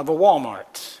front of a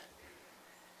Walmart.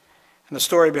 And the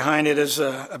story behind it is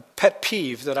a pet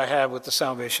peeve that I have with the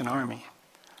Salvation Army.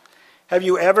 Have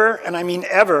you ever, and I mean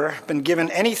ever, been given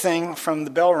anything from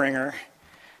the bell ringer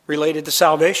related to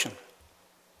salvation?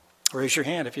 Raise your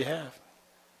hand if you have.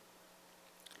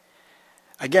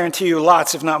 I guarantee you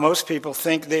lots, if not most people,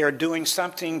 think they are doing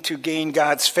something to gain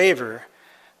God's favor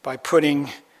by putting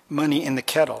money in the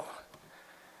kettle.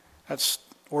 That's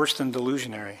worse than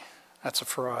delusionary. That's a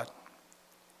fraud.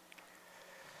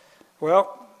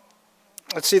 Well,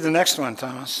 let's see the next one,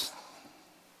 Thomas.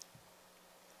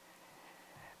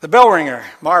 The bell ringer,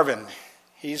 Marvin.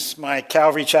 He's my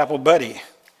Calvary Chapel buddy.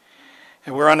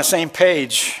 And we're on the same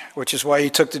page, which is why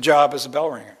he took the job as a bell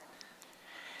ringer.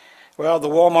 Well, the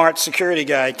Walmart security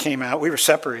guy came out. We were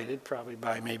separated probably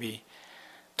by maybe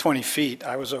 20 feet.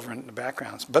 I was over in the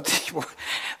backgrounds. But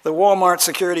the Walmart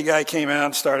security guy came out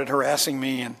and started harassing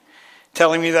me and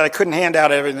telling me that I couldn't hand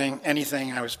out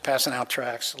anything. I was passing out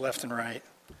tracts left and right.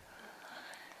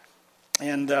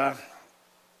 And,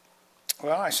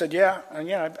 well, I said, yeah,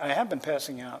 I have been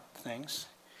passing out things.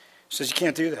 He says, you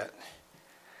can't do that.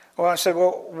 Well, I said,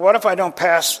 well, what if I don't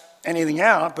pass anything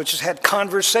out, but just had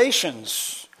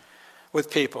conversations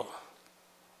with people?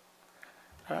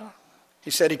 Well, he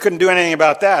said he couldn't do anything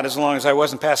about that as long as I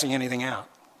wasn't passing anything out.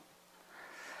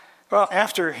 Well,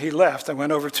 after he left, I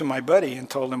went over to my buddy and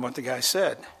told him what the guy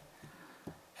said.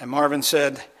 And Marvin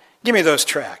said, give me those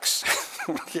tracts.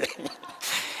 Okay.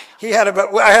 I had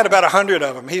about 100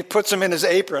 of them. He puts them in his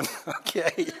apron,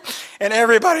 okay, and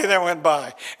everybody that went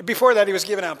by. Before that, he was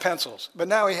giving out pencils, but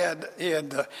now he had.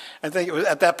 I think it was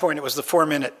at that point it was the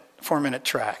 4-minute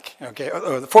track, okay,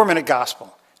 or the 4-minute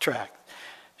gospel track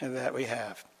that we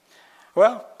have.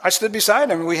 Well, I stood beside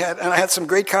him. I had some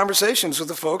great conversations with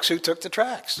the folks who took the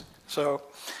tracts. So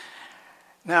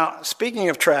now, speaking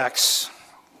of tracts,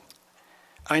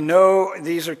 I know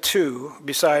these are two,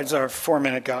 besides our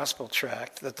 4-minute gospel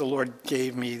tract, that the Lord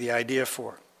gave me the idea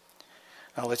for.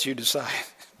 I'll let you decide.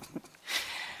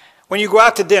 When you go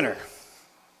out to dinner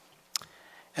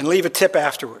and leave a tip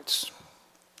afterwards,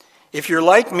 if you're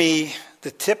like me,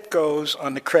 the tip goes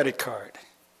on the credit card.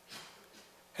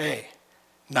 Hey,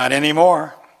 not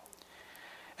anymore.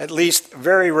 At least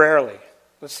very rarely.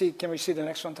 Let's see, can we see the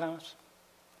next one, Thomas?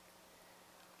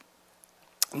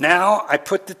 Now I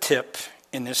put the tip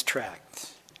in this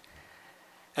tract.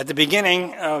 At the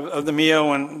beginning of the meal,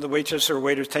 when the waitress or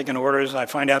waiter's taking orders, I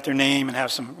find out their name and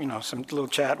have some little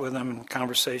chat with them and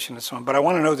conversation and so on. But I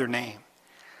want to know their name.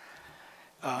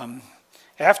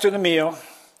 After the meal,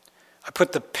 I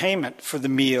put the payment for the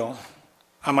meal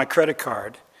on my credit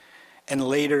card and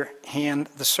later hand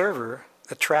the server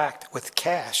the tract with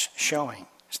cash showing,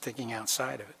 sticking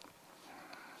outside of it.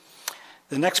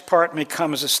 The next part may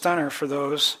come as a stunner for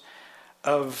those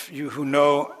of you who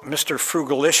know Mr.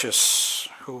 Frugalicious,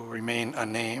 who will remain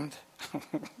unnamed.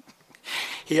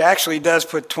 He actually does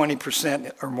put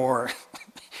 20% or more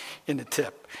in the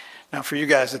tip. Now, for you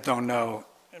guys that don't know,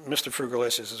 Mr.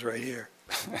 Frugalicious is right here.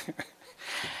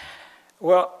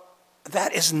 Well,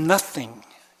 that is nothing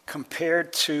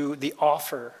compared to the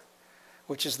offer,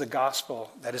 which is the gospel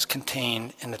that is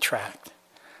contained in the tract.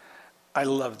 I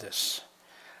love this.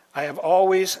 I have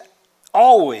always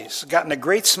gotten a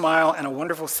great smile and a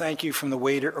wonderful thank you from the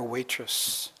waiter or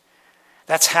waitress.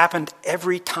 That's happened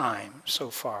every time so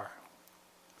far.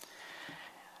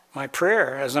 My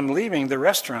prayer as I'm leaving the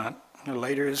restaurant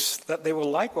later is that they will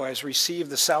likewise receive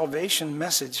the salvation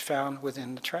message found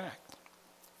within the tract.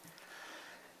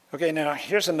 Okay, now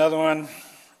here's another one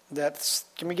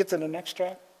can we get to the next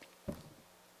tract?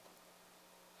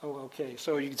 Oh, okay,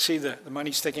 so you can see the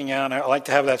money sticking out. I like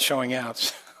to have that showing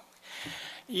out.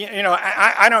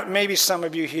 I don't, maybe some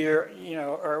of you here,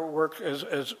 or work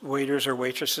as waiters or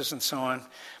waitresses and so on.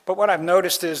 But what I've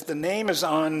noticed is the name is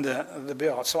on the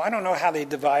bill. So I don't know how they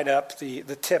divide up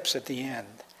the tips at the end.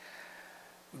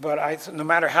 But no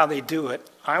matter how they do it,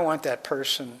 I want that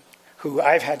person who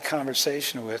I've had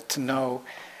conversation with to know,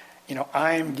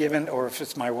 I'm given, or if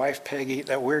it's my wife Peggy,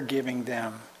 that we're giving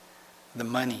them the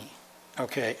money,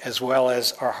 okay, as well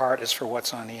as our heart is for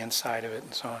what's on the inside of it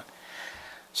and so on.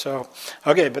 So,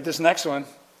 okay, but this next one,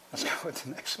 let's go with the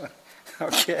next one.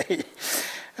 Okay.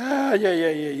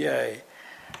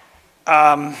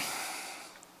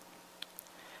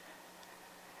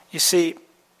 You see,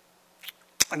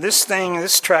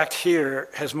 this tract here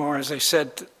has more, as I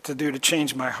said, to do to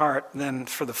change my heart than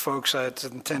for the folks it's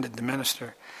intended to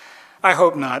minister. I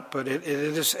hope not, but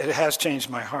it has changed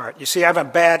my heart. You see, I have a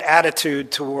bad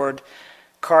attitude toward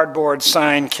cardboard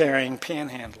sign-carrying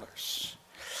panhandlers.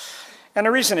 And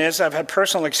the reason is I've had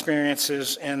personal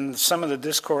experiences, and some of the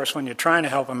discourse when you're trying to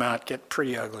help them out get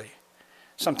pretty ugly,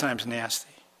 sometimes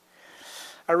nasty.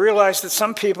 I realize that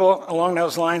some people along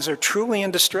those lines are truly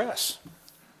in distress.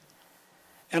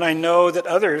 And I know that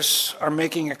others are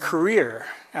making a career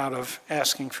out of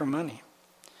asking for money.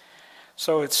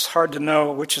 So it's hard to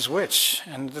know which is which,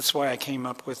 and that's why I came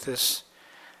up with this,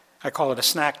 I call it a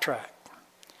snack tract.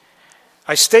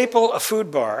 I staple a food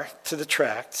bar to the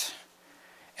tract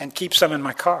and keep some in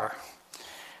my car.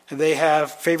 They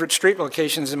have favorite street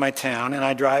locations in my town, and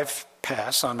I drive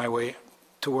past on my way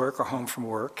to work or home from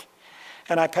work,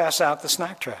 and I pass out the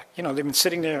snack tract. They've been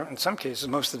sitting there, in some cases,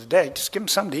 most of the day. Just give them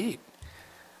something to eat.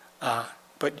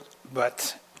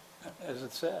 But as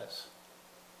it says,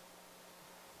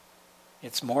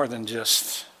 it's more than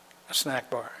just a snack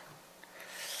bar.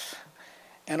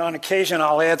 And on occasion,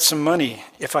 I'll add some money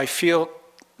if I feel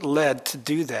led to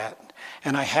do that.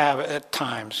 And I have at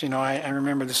times. I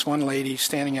remember this one lady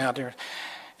standing out there.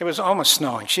 It was almost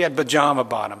snowing. She had pajama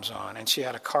bottoms on, and she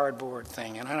had a cardboard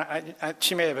thing. And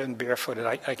she may have been barefooted.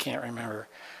 I can't remember.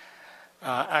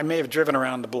 I may have driven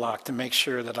around the block to make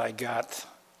sure that I got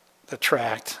the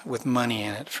tract with money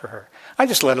in it for her. I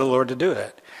just led the Lord to do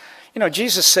it.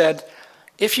 Jesus said,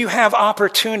 if you have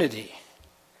opportunity,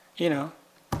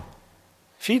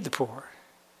 feed the poor,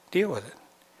 deal with it.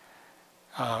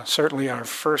 Certainly our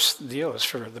first deal is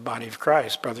for the body of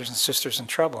Christ, brothers and sisters in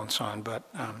trouble and so on. But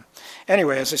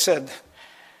anyway, as I said,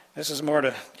 this is more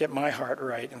to get my heart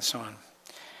right and so on.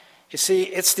 You see,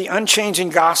 it's the unchanging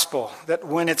gospel that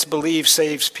when it's believed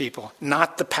saves people,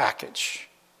 not the package.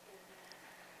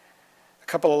 A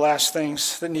couple of last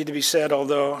things that need to be said,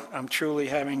 although I'm truly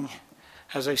having,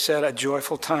 as I said, a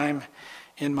joyful time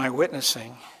in my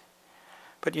witnessing.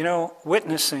 But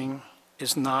witnessing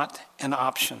is not an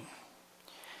option.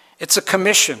 It's a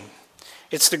commission.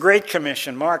 It's the Great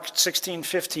Commission, Mark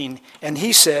 16:15. And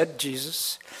he said,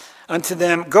 Jesus, unto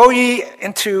them, go ye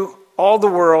into all the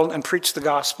world and preach the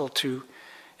gospel to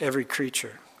every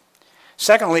creature.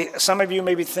 Secondly, some of you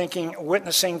may be thinking,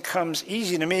 witnessing comes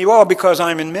easy to me, well, because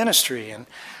I'm in ministry. And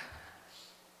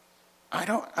I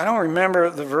don't remember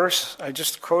the verse I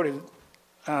just quoted,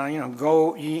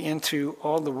 go ye into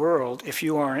all the world if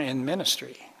you are in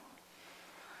ministry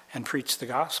and preach the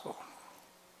gospel.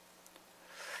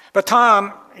 But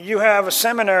Tom, you have a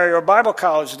seminary or Bible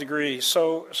college degree,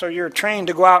 so you're trained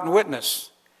to go out and witness.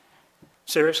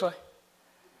 Seriously?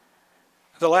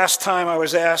 The last time I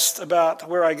was asked about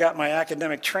where I got my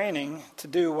academic training to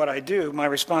do what I do, my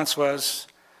response was,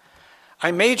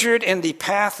 I majored in the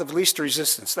path of least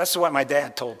resistance. That's what my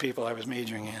dad told people I was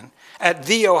majoring in, at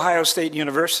The Ohio State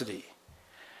University.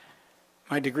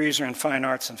 My degrees are in fine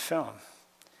arts and film.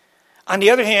 On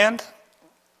the other hand,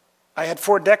 I had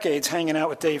 4 decades hanging out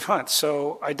with Dave Hunt,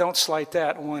 so I don't slight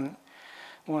that one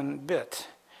bit.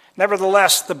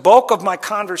 Nevertheless, the bulk of my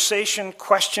conversation,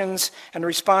 questions, and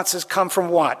responses come from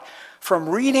what? From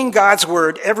reading God's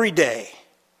Word every day,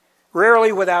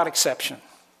 rarely without exception.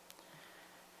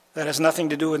 That has nothing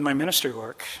to do with my ministry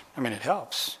work. I mean, it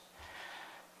helps.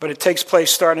 But it takes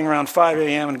place starting around 5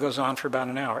 a.m. and goes on for about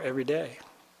an hour every day.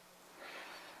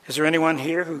 Is there anyone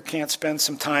here who can't spend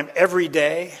some time every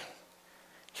day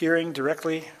hearing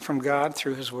directly from God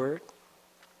through His Word?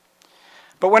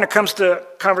 But when it comes to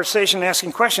conversation and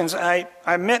asking questions, I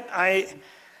admit I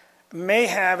may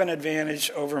have an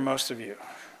advantage over most of you.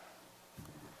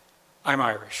 I'm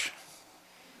Irish.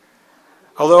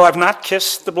 Although I've not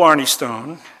kissed the Blarney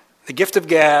Stone, the gift of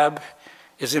gab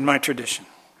is in my tradition.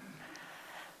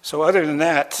 So other than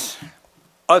that,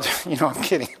 I'm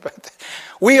kidding about that.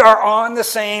 We are on the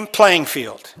same playing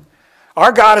field.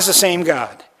 Our God is the same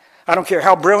God. I don't care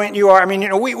how brilliant you are. I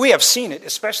mean, we have seen it,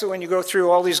 especially when you go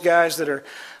through all these guys that are,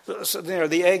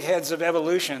 the eggheads of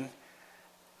evolution.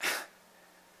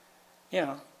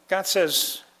 God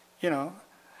says,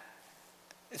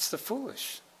 it's the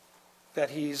foolish that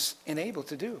He's enabled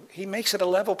to do. He makes it a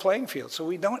level playing field, so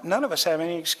none of us have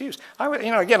any excuse.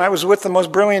 I was with the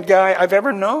most brilliant guy I've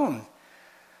ever known.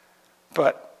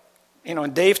 But,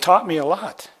 and Dave taught me a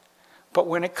lot. But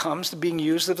when it comes to being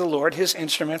used of the Lord, His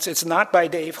instruments, it's not by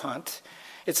Dave Hunt.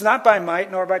 It's not by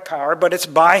might nor by power, but it's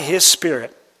by His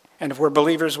Spirit. And if we're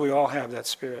believers, we all have that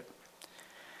Spirit.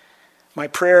 My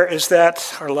prayer is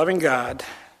that our loving God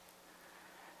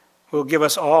will give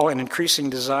us all an increasing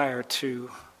desire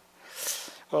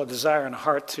and a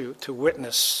heart to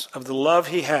witness of the love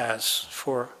He has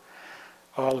for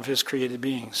all of His created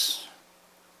beings.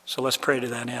 So let's pray to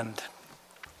that end.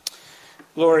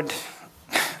 Lord,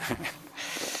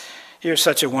 You're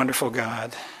such a wonderful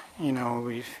God.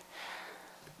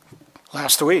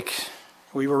 Last week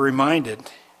we were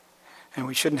reminded, and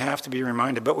we shouldn't have to be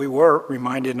reminded, but we were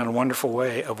reminded in a wonderful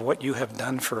way of what You have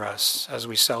done for us as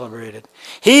we celebrated.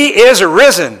 He is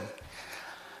risen,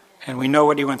 and we know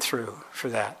what He went through for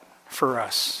that, for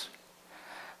us.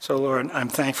 So Lord, I'm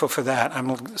thankful for that.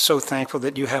 I'm so thankful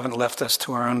that You haven't left us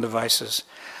to our own devices.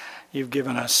 You've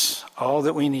given us all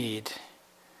that we need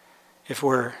if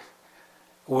we're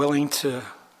willing to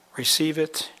receive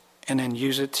it and then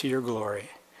use it to Your glory.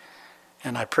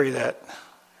 And I pray that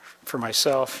for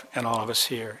myself and all of us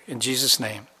here. In Jesus'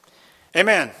 name,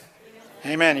 amen.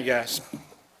 Amen, you guys.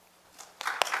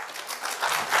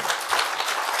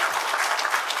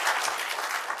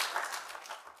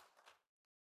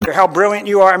 How brilliant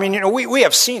you are. I mean, we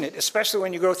have seen it, especially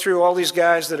when you go through all these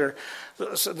guys that are,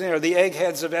 the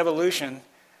eggheads of evolution.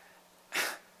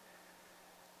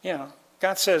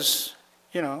 God says,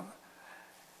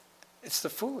 it's the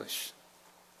foolish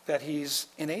that He's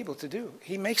enabled to do.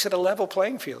 He makes it a level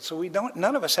playing field, so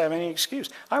none of us have any excuse.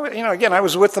 I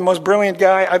was with the most brilliant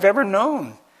guy I've ever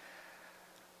known.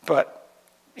 But,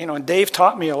 and Dave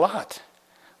taught me a lot.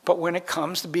 But when it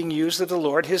comes to being used of the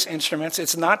Lord, His instruments,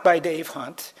 it's not by Dave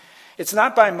Hunt. It's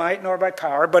not by might nor by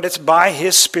power, but it's by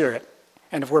His Spirit.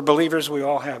 And if we're believers, we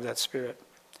all have that Spirit.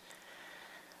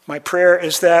 My prayer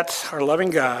is that our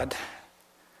loving God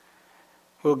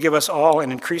will give us all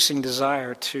an increasing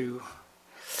desire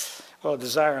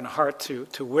and a heart to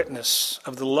witness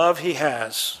of the love He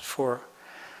has for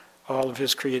all of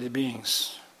His created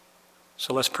beings.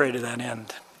 So let's pray to that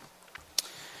end.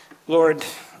 Lord,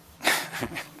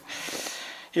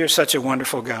 You're such a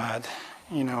wonderful God.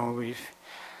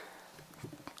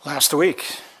 Last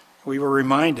week we were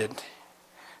reminded,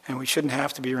 and we shouldn't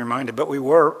have to be reminded, but we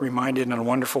were reminded in a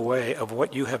wonderful way of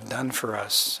what You have done for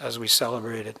us as we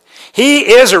celebrated. He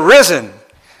is risen,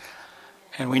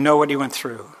 and we know what He went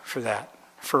through for that,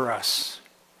 for us.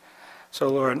 So,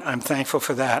 Lord, I'm thankful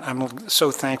for that. I'm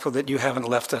so thankful that you haven't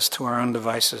left us to our own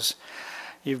devices.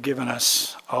 You've given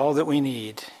us all that we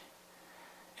need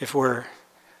if we're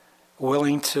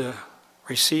willing to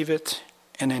receive it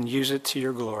and then use it to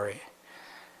your glory.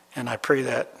 And I pray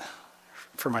that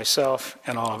for myself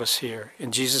and all of us here.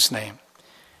 In Jesus' name,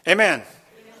 amen.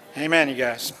 Amen, you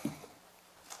guys.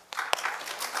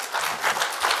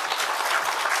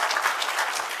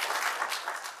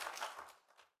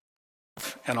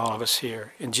 And all of us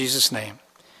here. In Jesus' name,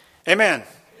 amen.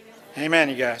 Amen,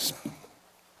 you guys.